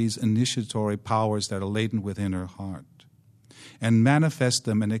release these initiatory powers that are latent within her heart and manifest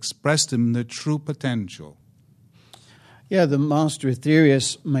them and express them in their true potential. Yeah, the Master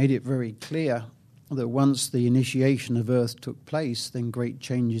Aetherius made it very clear that once the initiation of Earth took place, then great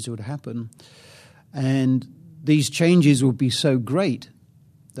changes would happen. And these changes would be so great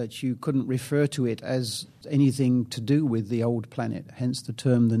that you couldn't refer to it as anything to do with the old planet, hence the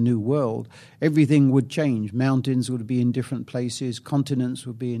term the New World. Everything would change. Mountains would be in different places, continents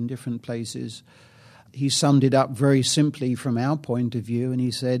would be in different places. He summed it up very simply from our point of view, and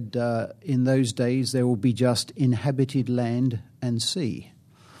he said, in those days there will be just inhabited land and sea.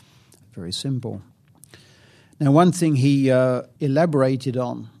 Very simple. Now, one thing he elaborated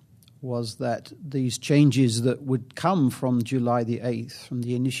on was that these changes that would come from July the 8th, from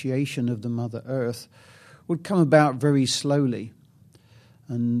the initiation of the Mother Earth, would come about very slowly.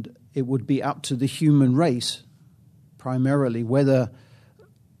 And it would be up to the human race, primarily, whether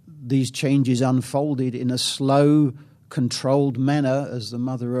these changes unfolded in a slow, controlled manner, as the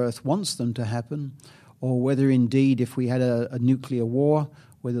Mother Earth wants them to happen, or whether indeed, if we had a nuclear war,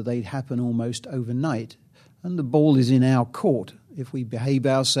 whether they'd happen almost overnight. And the ball is in our court. If we behave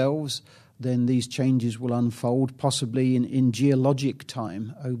ourselves, then these changes will unfold possibly in geologic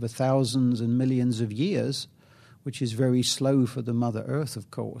time, over thousands and millions of years, which is very slow for the Mother Earth,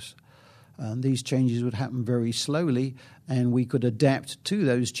 of course. And these changes would happen very slowly, and we could adapt to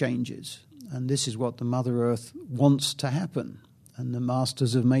those changes. And this is what the Mother Earth wants to happen. And the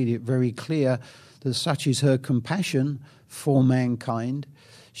Masters have made it very clear that such is her compassion for mankind.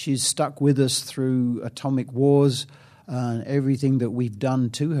 She's stuck with us through atomic wars and everything that we've done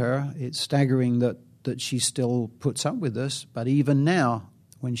to her. It's staggering that she still puts up with us. But even now,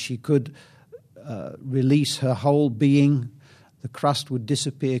 when she could release her whole being, the crust would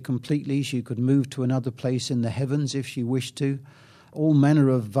disappear completely. She could move to another place in the heavens if she wished to. All manner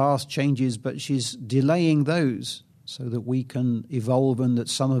of vast changes, but she's delaying those so that we can evolve and that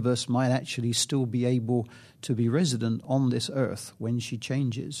some of us might actually still be able to be resident on this earth when she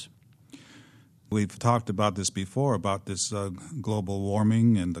changes. We've talked about this before, about this global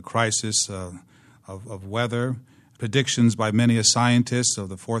warming and the crisis of weather. predictions by many scientists of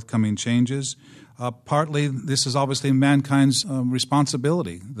the forthcoming changes. Partly, this is obviously mankind's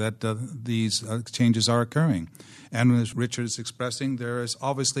responsibility that these changes are occurring. And as Richard is expressing, there is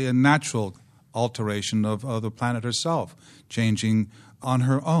obviously a natural alteration of the planet herself, changing on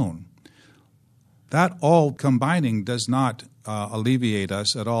her own. That all combining does not alleviate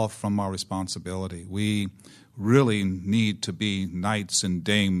us at all from our responsibility. We really need to be knights and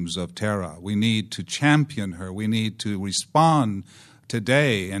dames of Terra. We need to champion her. We need to respond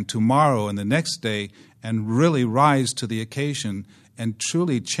today and tomorrow and the next day and really rise to the occasion and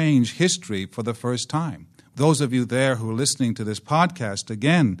truly change history for the first time. Those of you there who are listening to this podcast,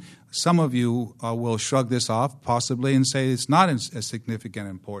 again, some of you will shrug this off possibly and say it's not as significant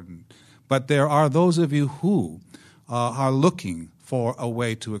and important. But there are those of you who are looking for a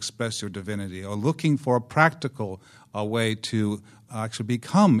way to express your divinity or looking for a practical way to actually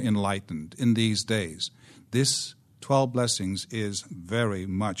become enlightened in these days. This 12 Blessings is very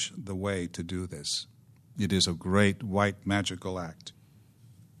much the way to do this. It is a great white magical act.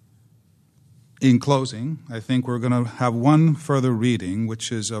 In closing, I think we're going to have one further reading,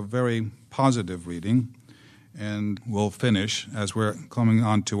 which is a very positive reading, and we'll finish as we're coming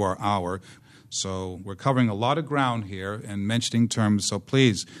on to our hour. So we're covering a lot of ground here and mentioning terms. So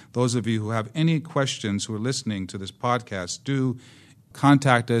please, those of you who have any questions who are listening to this podcast, do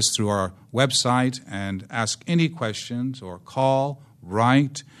contact us through our website and ask any questions or call,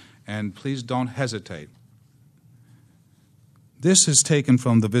 write, and please don't hesitate. This is taken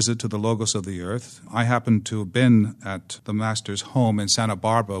from the visit to the Logos of the Earth. I happened to have been at the Master's home in Santa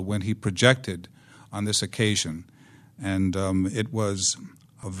Barbara when he projected on this occasion. And it was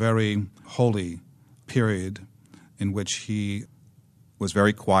a very holy period in which he was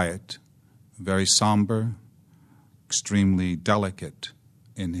very quiet, very somber, extremely delicate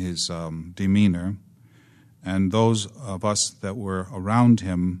in his demeanor. And those of us that were around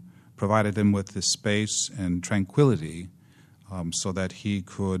him provided him with the space and tranquility so that he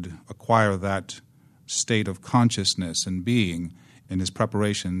could acquire that state of consciousness and being in his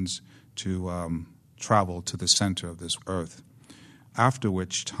preparations to travel to the center of this earth. After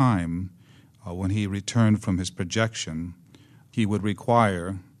which time, when he returned from his projection, he would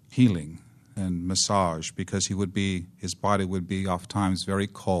require healing and massage because his body would be oftentimes very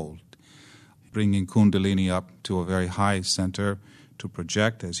cold. Bringing Kundalini up to a very high center to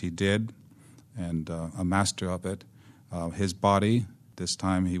project as he did, and a master of it. His body, this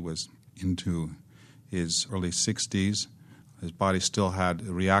time he was into his early 60s, his body still had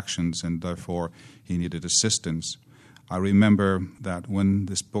reactions and therefore he needed assistance. I remember that when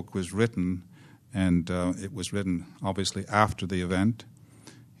this book was written, and it was written obviously after the event,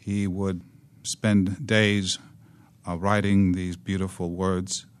 he would spend days writing these beautiful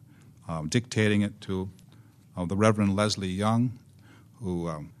words, dictating it to the Reverend Leslie Young, who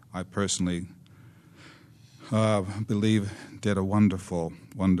I personally believe did a wonderful,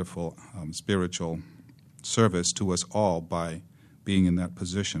 wonderful spiritual service to us all by being in that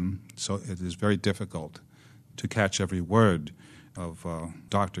position. So it is very difficult to catch every word of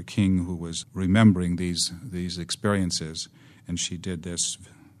Dr. King, who was remembering these experiences, and she did this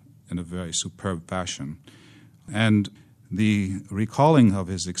in a very superb fashion. And the recalling of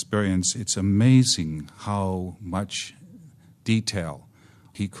his experience, it's amazing how much detail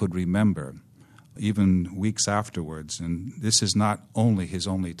he could remember, even weeks afterwards. And this is not only his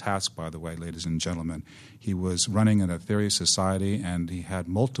only task, by the way, ladies and gentlemen. He was running an Aetherius Society, and he had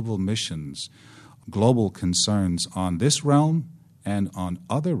multiple missions, global concerns on this realm and on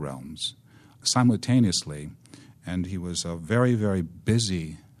other realms simultaneously. And he was a very, very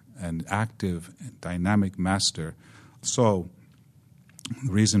busy and active, dynamic master. So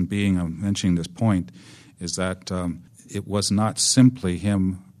the reason being I'm mentioning this point is that it was not simply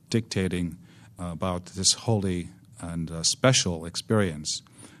him dictating about this holy and special experience,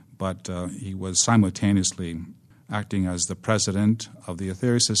 but he was simultaneously acting as the president of the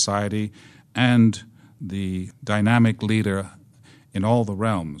Aetherius Society and the dynamic leader in all the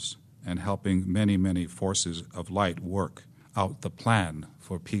realms and helping many, many forces of light work out the plan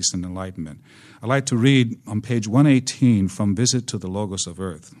for peace and enlightenment. I'd like to read on page 118 from Visit to the Logos of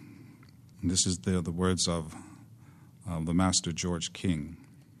Earth. And this is the words of the Master George King.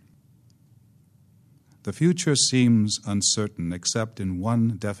 The future seems uncertain except in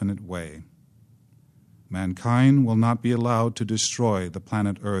one definite way. Mankind will not be allowed to destroy the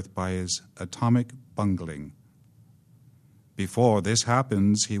planet Earth by his atomic bungling. Before this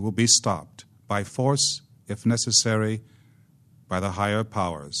happens, he will be stopped by force, if necessary, by the higher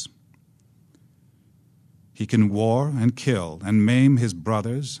powers. He can war and kill and maim his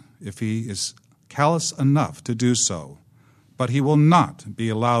brothers if he is callous enough to do so, but he will not be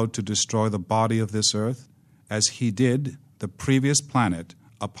allowed to destroy the body of this earth as he did the previous planet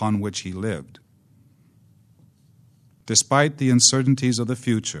upon which he lived. Despite the uncertainties of the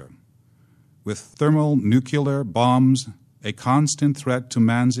future, with thermonuclear bombs a constant threat to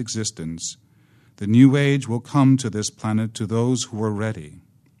man's existence, the new age will come to this planet to those who are ready.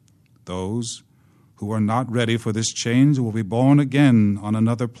 Those who are not ready for this change will be born again on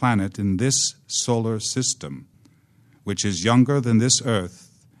another planet in this solar system, which is younger than this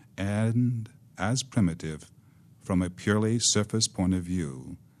earth and as primitive from a purely surface point of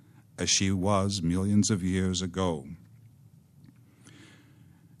view as she was millions of years ago.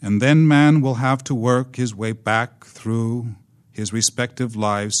 And then man will have to work his way back through his respective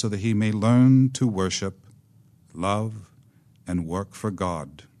lives so that he may learn to worship, love, and work for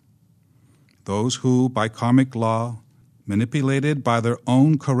God. Those who, by karmic law, manipulated by their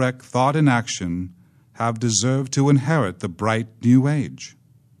own correct thought and action, have deserved to inherit the bright new age,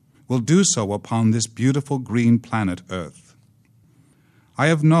 will do so upon this beautiful green planet Earth. I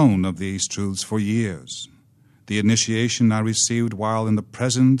have known of these truths for years. The initiation I received while in the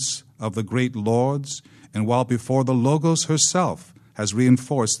presence of the great lords and while before the Logos herself has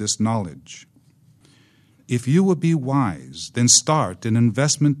reinforced this knowledge. If you would be wise, then start an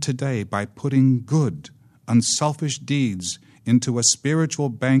investment today by putting good, unselfish deeds into a spiritual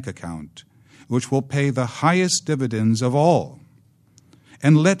bank account, which will pay the highest dividends of all.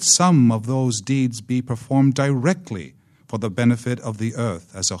 And let some of those deeds be performed directly for the benefit of the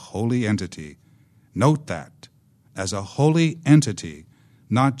earth as a holy entity. Note that, as a holy entity,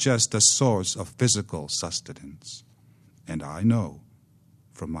 not just a source of physical sustenance. And I know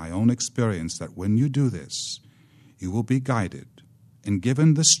from my own experience that when you do this, you will be guided and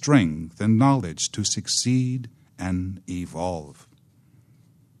given the strength and knowledge to succeed and evolve.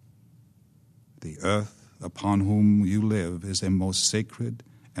 The earth upon whom you live is a most sacred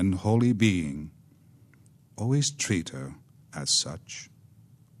and holy being. Always treat her as such.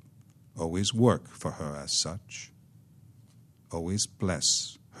 Always work for her as such. Always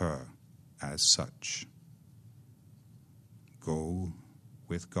bless her as such. Go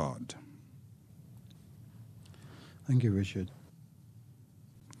with God. Thank you, Richard.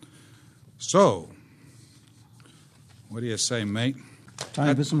 So, what do you say, mate?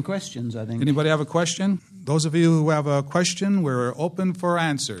 Time for some questions, I think. Anybody have a question? Those of you who have a question, we're open for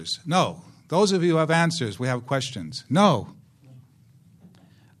answers. No. Those of you who have answers, we have questions. No.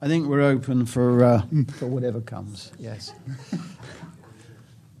 I think we're open for whatever comes, yes.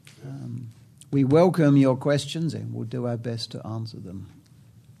 We welcome your questions and we'll do our best to answer them.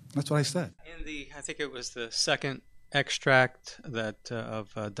 That's what I said. In I think it was the second extract that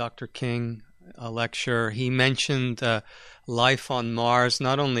of Dr. King, a lecture, he mentioned life on Mars,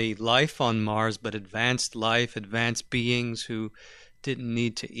 not only life on Mars, but advanced life, advanced beings who didn't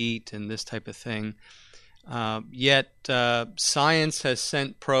need to eat and this type of thing. Yet science has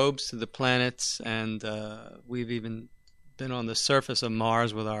sent probes to the planets, and we've even been on the surface of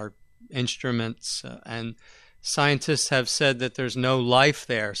Mars with our instruments, and scientists have said that there's no life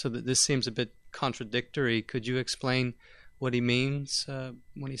there, so that this seems a bit contradictory. Could you explain what he means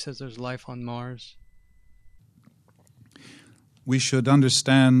when he says there's life on Mars? We should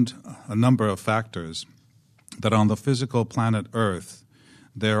understand a number of factors. That on the physical planet Earth,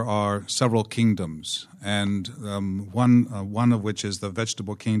 there are several kingdoms, and one of which is the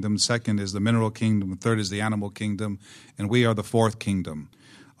vegetable kingdom, second is the mineral kingdom, third is the animal kingdom, and we are the fourth kingdom.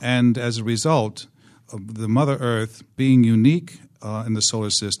 And as a result, the Mother Earth being unique in the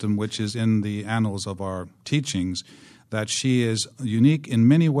solar system, which is in the annals of our teachings, that she is unique in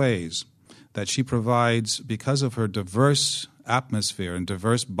many ways, that she provides, because of her diverse atmosphere and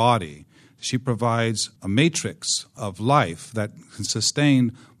diverse body, she provides a matrix of life that can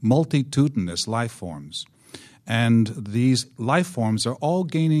sustain multitudinous life forms. And these life forms are all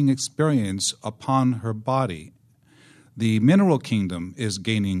gaining experience upon her body. The mineral kingdom is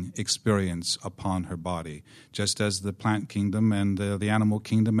gaining experience upon her body, just as the plant kingdom and the animal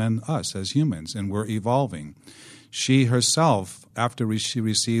kingdom and us as humans, and we're evolving. She herself, after she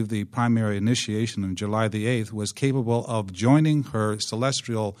received the primary initiation on July the 8th, was capable of joining her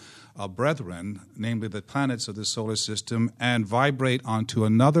celestial brethren, namely the planets of the solar system, and vibrate onto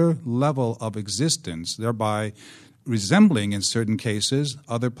another level of existence, thereby resembling, in certain cases,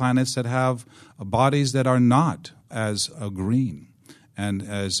 other planets that have bodies that are not as green and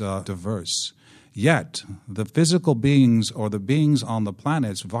as diverse. Yet, the physical beings or the beings on the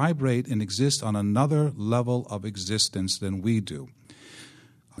planets vibrate and exist on another level of existence than we do.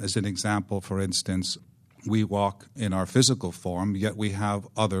 As an example, for instance, we walk in our physical form, yet we have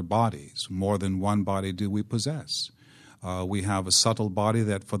other bodies. More than one body do we possess. We have a subtle body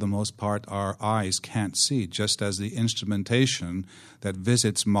that, for the most part, our eyes can't see, just as the instrumentation that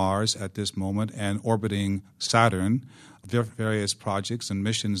visits Mars at this moment and orbiting Saturn, various projects and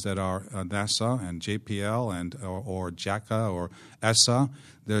missions that are NASA and JPL and or JACA or ESA.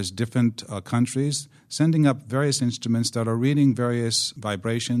 There's different countries sending up various instruments that are reading various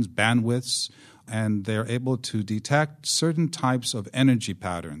vibrations, bandwidths, and they're able to detect certain types of energy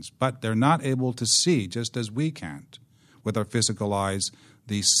patterns, but they're not able to see, just as we can't, with our physical eyes,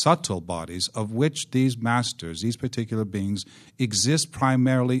 the subtle bodies of which these masters, these particular beings, exist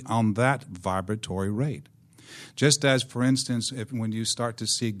primarily on that vibratory rate. Just as, for instance, when you start to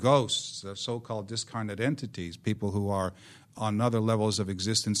see ghosts, so-called discarnate entities, people who are on other levels of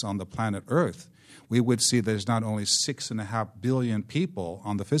existence on the planet Earth, we would see there's not only 6.5 billion people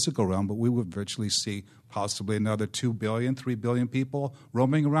on the physical realm, but we would virtually see possibly another 2 billion, 3 billion people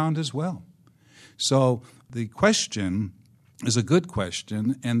roaming around as well. So the question is a good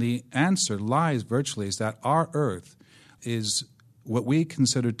question, and the answer lies virtually is that our Earth is what we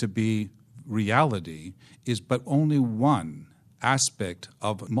consider to be reality, is but only one aspect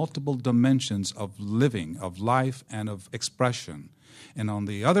of multiple dimensions of living, of life, and of expression. And on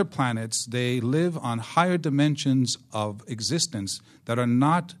the other planets, they live on higher dimensions of existence that are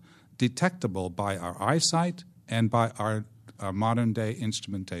not detectable by our eyesight and by our modern-day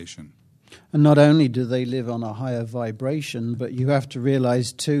instrumentation. And not only do they live on a higher vibration, but you have to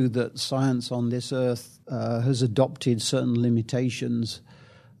realize, too, that science on this earth has adopted certain limitations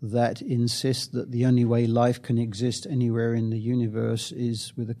that insist that the only way life can exist anywhere in the universe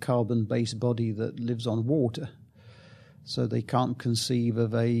is with a carbon-based body that lives on water. So they can't conceive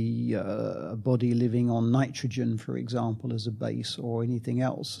of a body living on nitrogen, for example, as a base or anything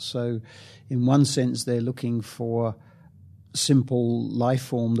else. So in one sense, they're looking for simple life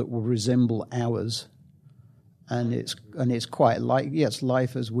form that will resemble ours. And it's quite like, yes,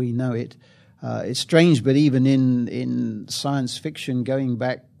 life as we know it. It's strange, but even in science fiction going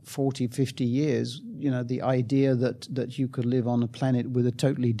back 40, 50 years, the idea that you could live on a planet with a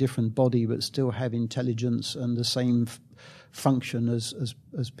totally different body but still have intelligence and the same function as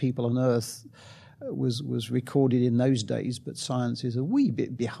people on Earth was recorded in those days, but science is a wee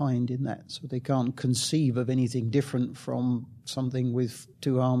bit behind in that, so they can't conceive of anything different from something with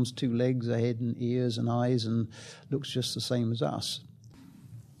 2 arms, 2 legs, a head and ears and eyes, and looks just the same as us.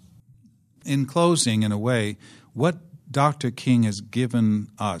 In closing, in a way, what Dr. King has given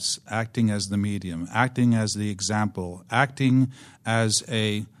us, acting as the medium, acting as the example, acting as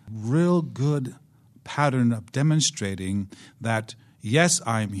a real good pattern of demonstrating that, yes,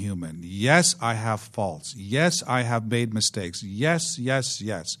 I'm human. Yes, I have faults. Yes, I have made mistakes. Yes, yes,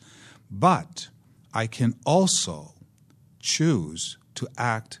 yes. But I can also choose to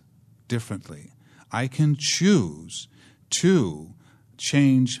act differently. I can choose to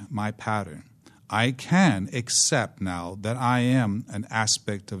change my pattern. I can accept now that I am an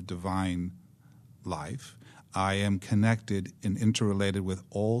aspect of divine life. I am connected and interrelated with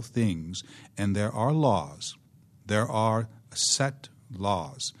all things, and there are laws. There are set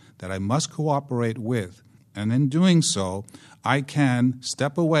laws that I must cooperate with, and in doing so, I can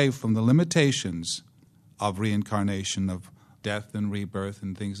step away from the limitations of reincarnation, of death and rebirth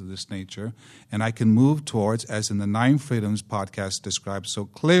and things of this nature, and I can move towards, as in the 9 Freedoms podcast describes so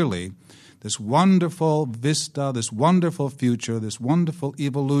clearly, this wonderful vista, this wonderful future, this wonderful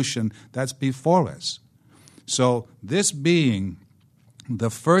evolution that's before us. So this being the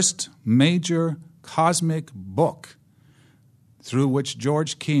first major cosmic book through which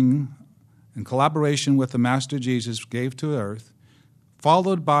George King, in collaboration with the Master Jesus, gave to Earth,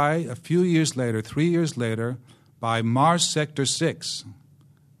 followed by, a few years later, 3 years later, by Mars Sector 6,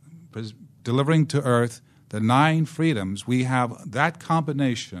 delivering to Earth the 9 Freedoms, we have that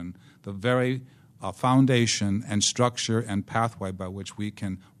combination, the very foundation and structure and pathway by which we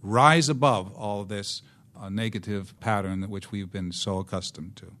can rise above all this negative pattern which we've been so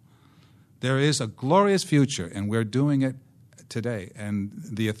accustomed to. There is a glorious future, and we're doing it today in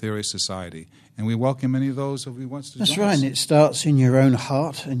the Aetherius Society. And we welcome any of those who wants to join us. That's right, and it starts in your own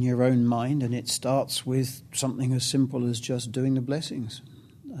heart and your own mind, and it starts with something as simple as just doing the blessings.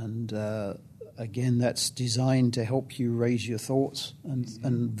 And again, that's designed to help you raise your thoughts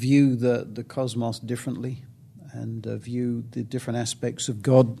and view the cosmos differently and view the different aspects of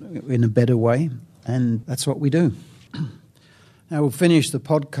God in a better way. And that's what we do. Now we'll finish the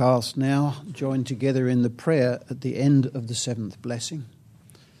podcast now, join together in the prayer at the end of the 7th blessing.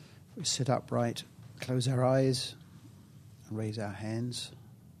 We sit upright, close our eyes, and raise our hands.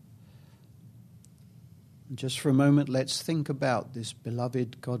 And just for a moment, let's think about this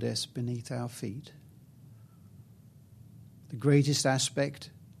beloved goddess beneath our feet. The greatest aspect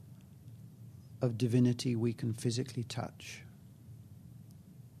of divinity we can physically touch.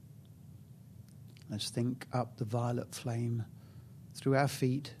 Let's think up the violet flame through our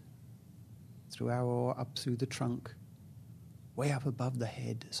feet, through our oar, up through the trunk, way up above the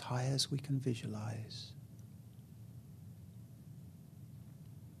head, as high as we can visualize.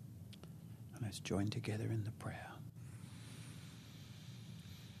 And let's join together in the prayer.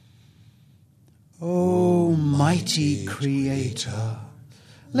 O mighty Creator,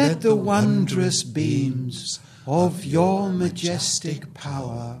 let the wondrous beams of your majestic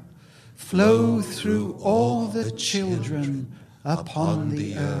power flow through all the children upon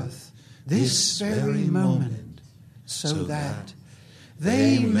the earth this very moment, so that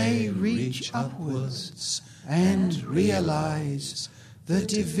they may reach upwards and realize the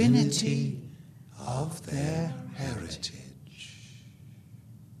divinity of their heritage.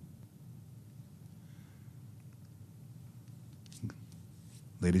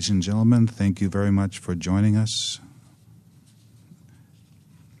 Ladies and gentlemen, thank you very much for joining us.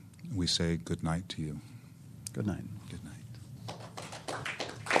 We say good night to you. Good night. Good night.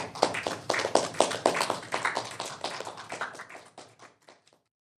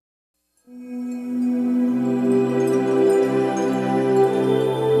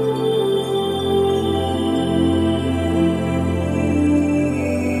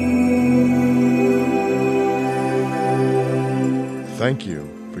 Thank you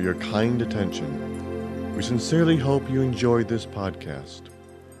for your kind attention. We sincerely hope you enjoyed this podcast.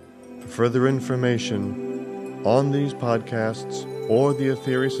 For further information on these podcasts or the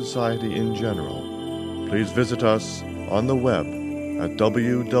Aetherius Society in general, please visit us on the web at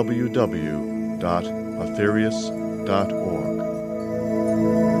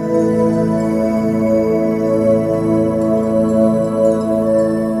www.aetherius.org.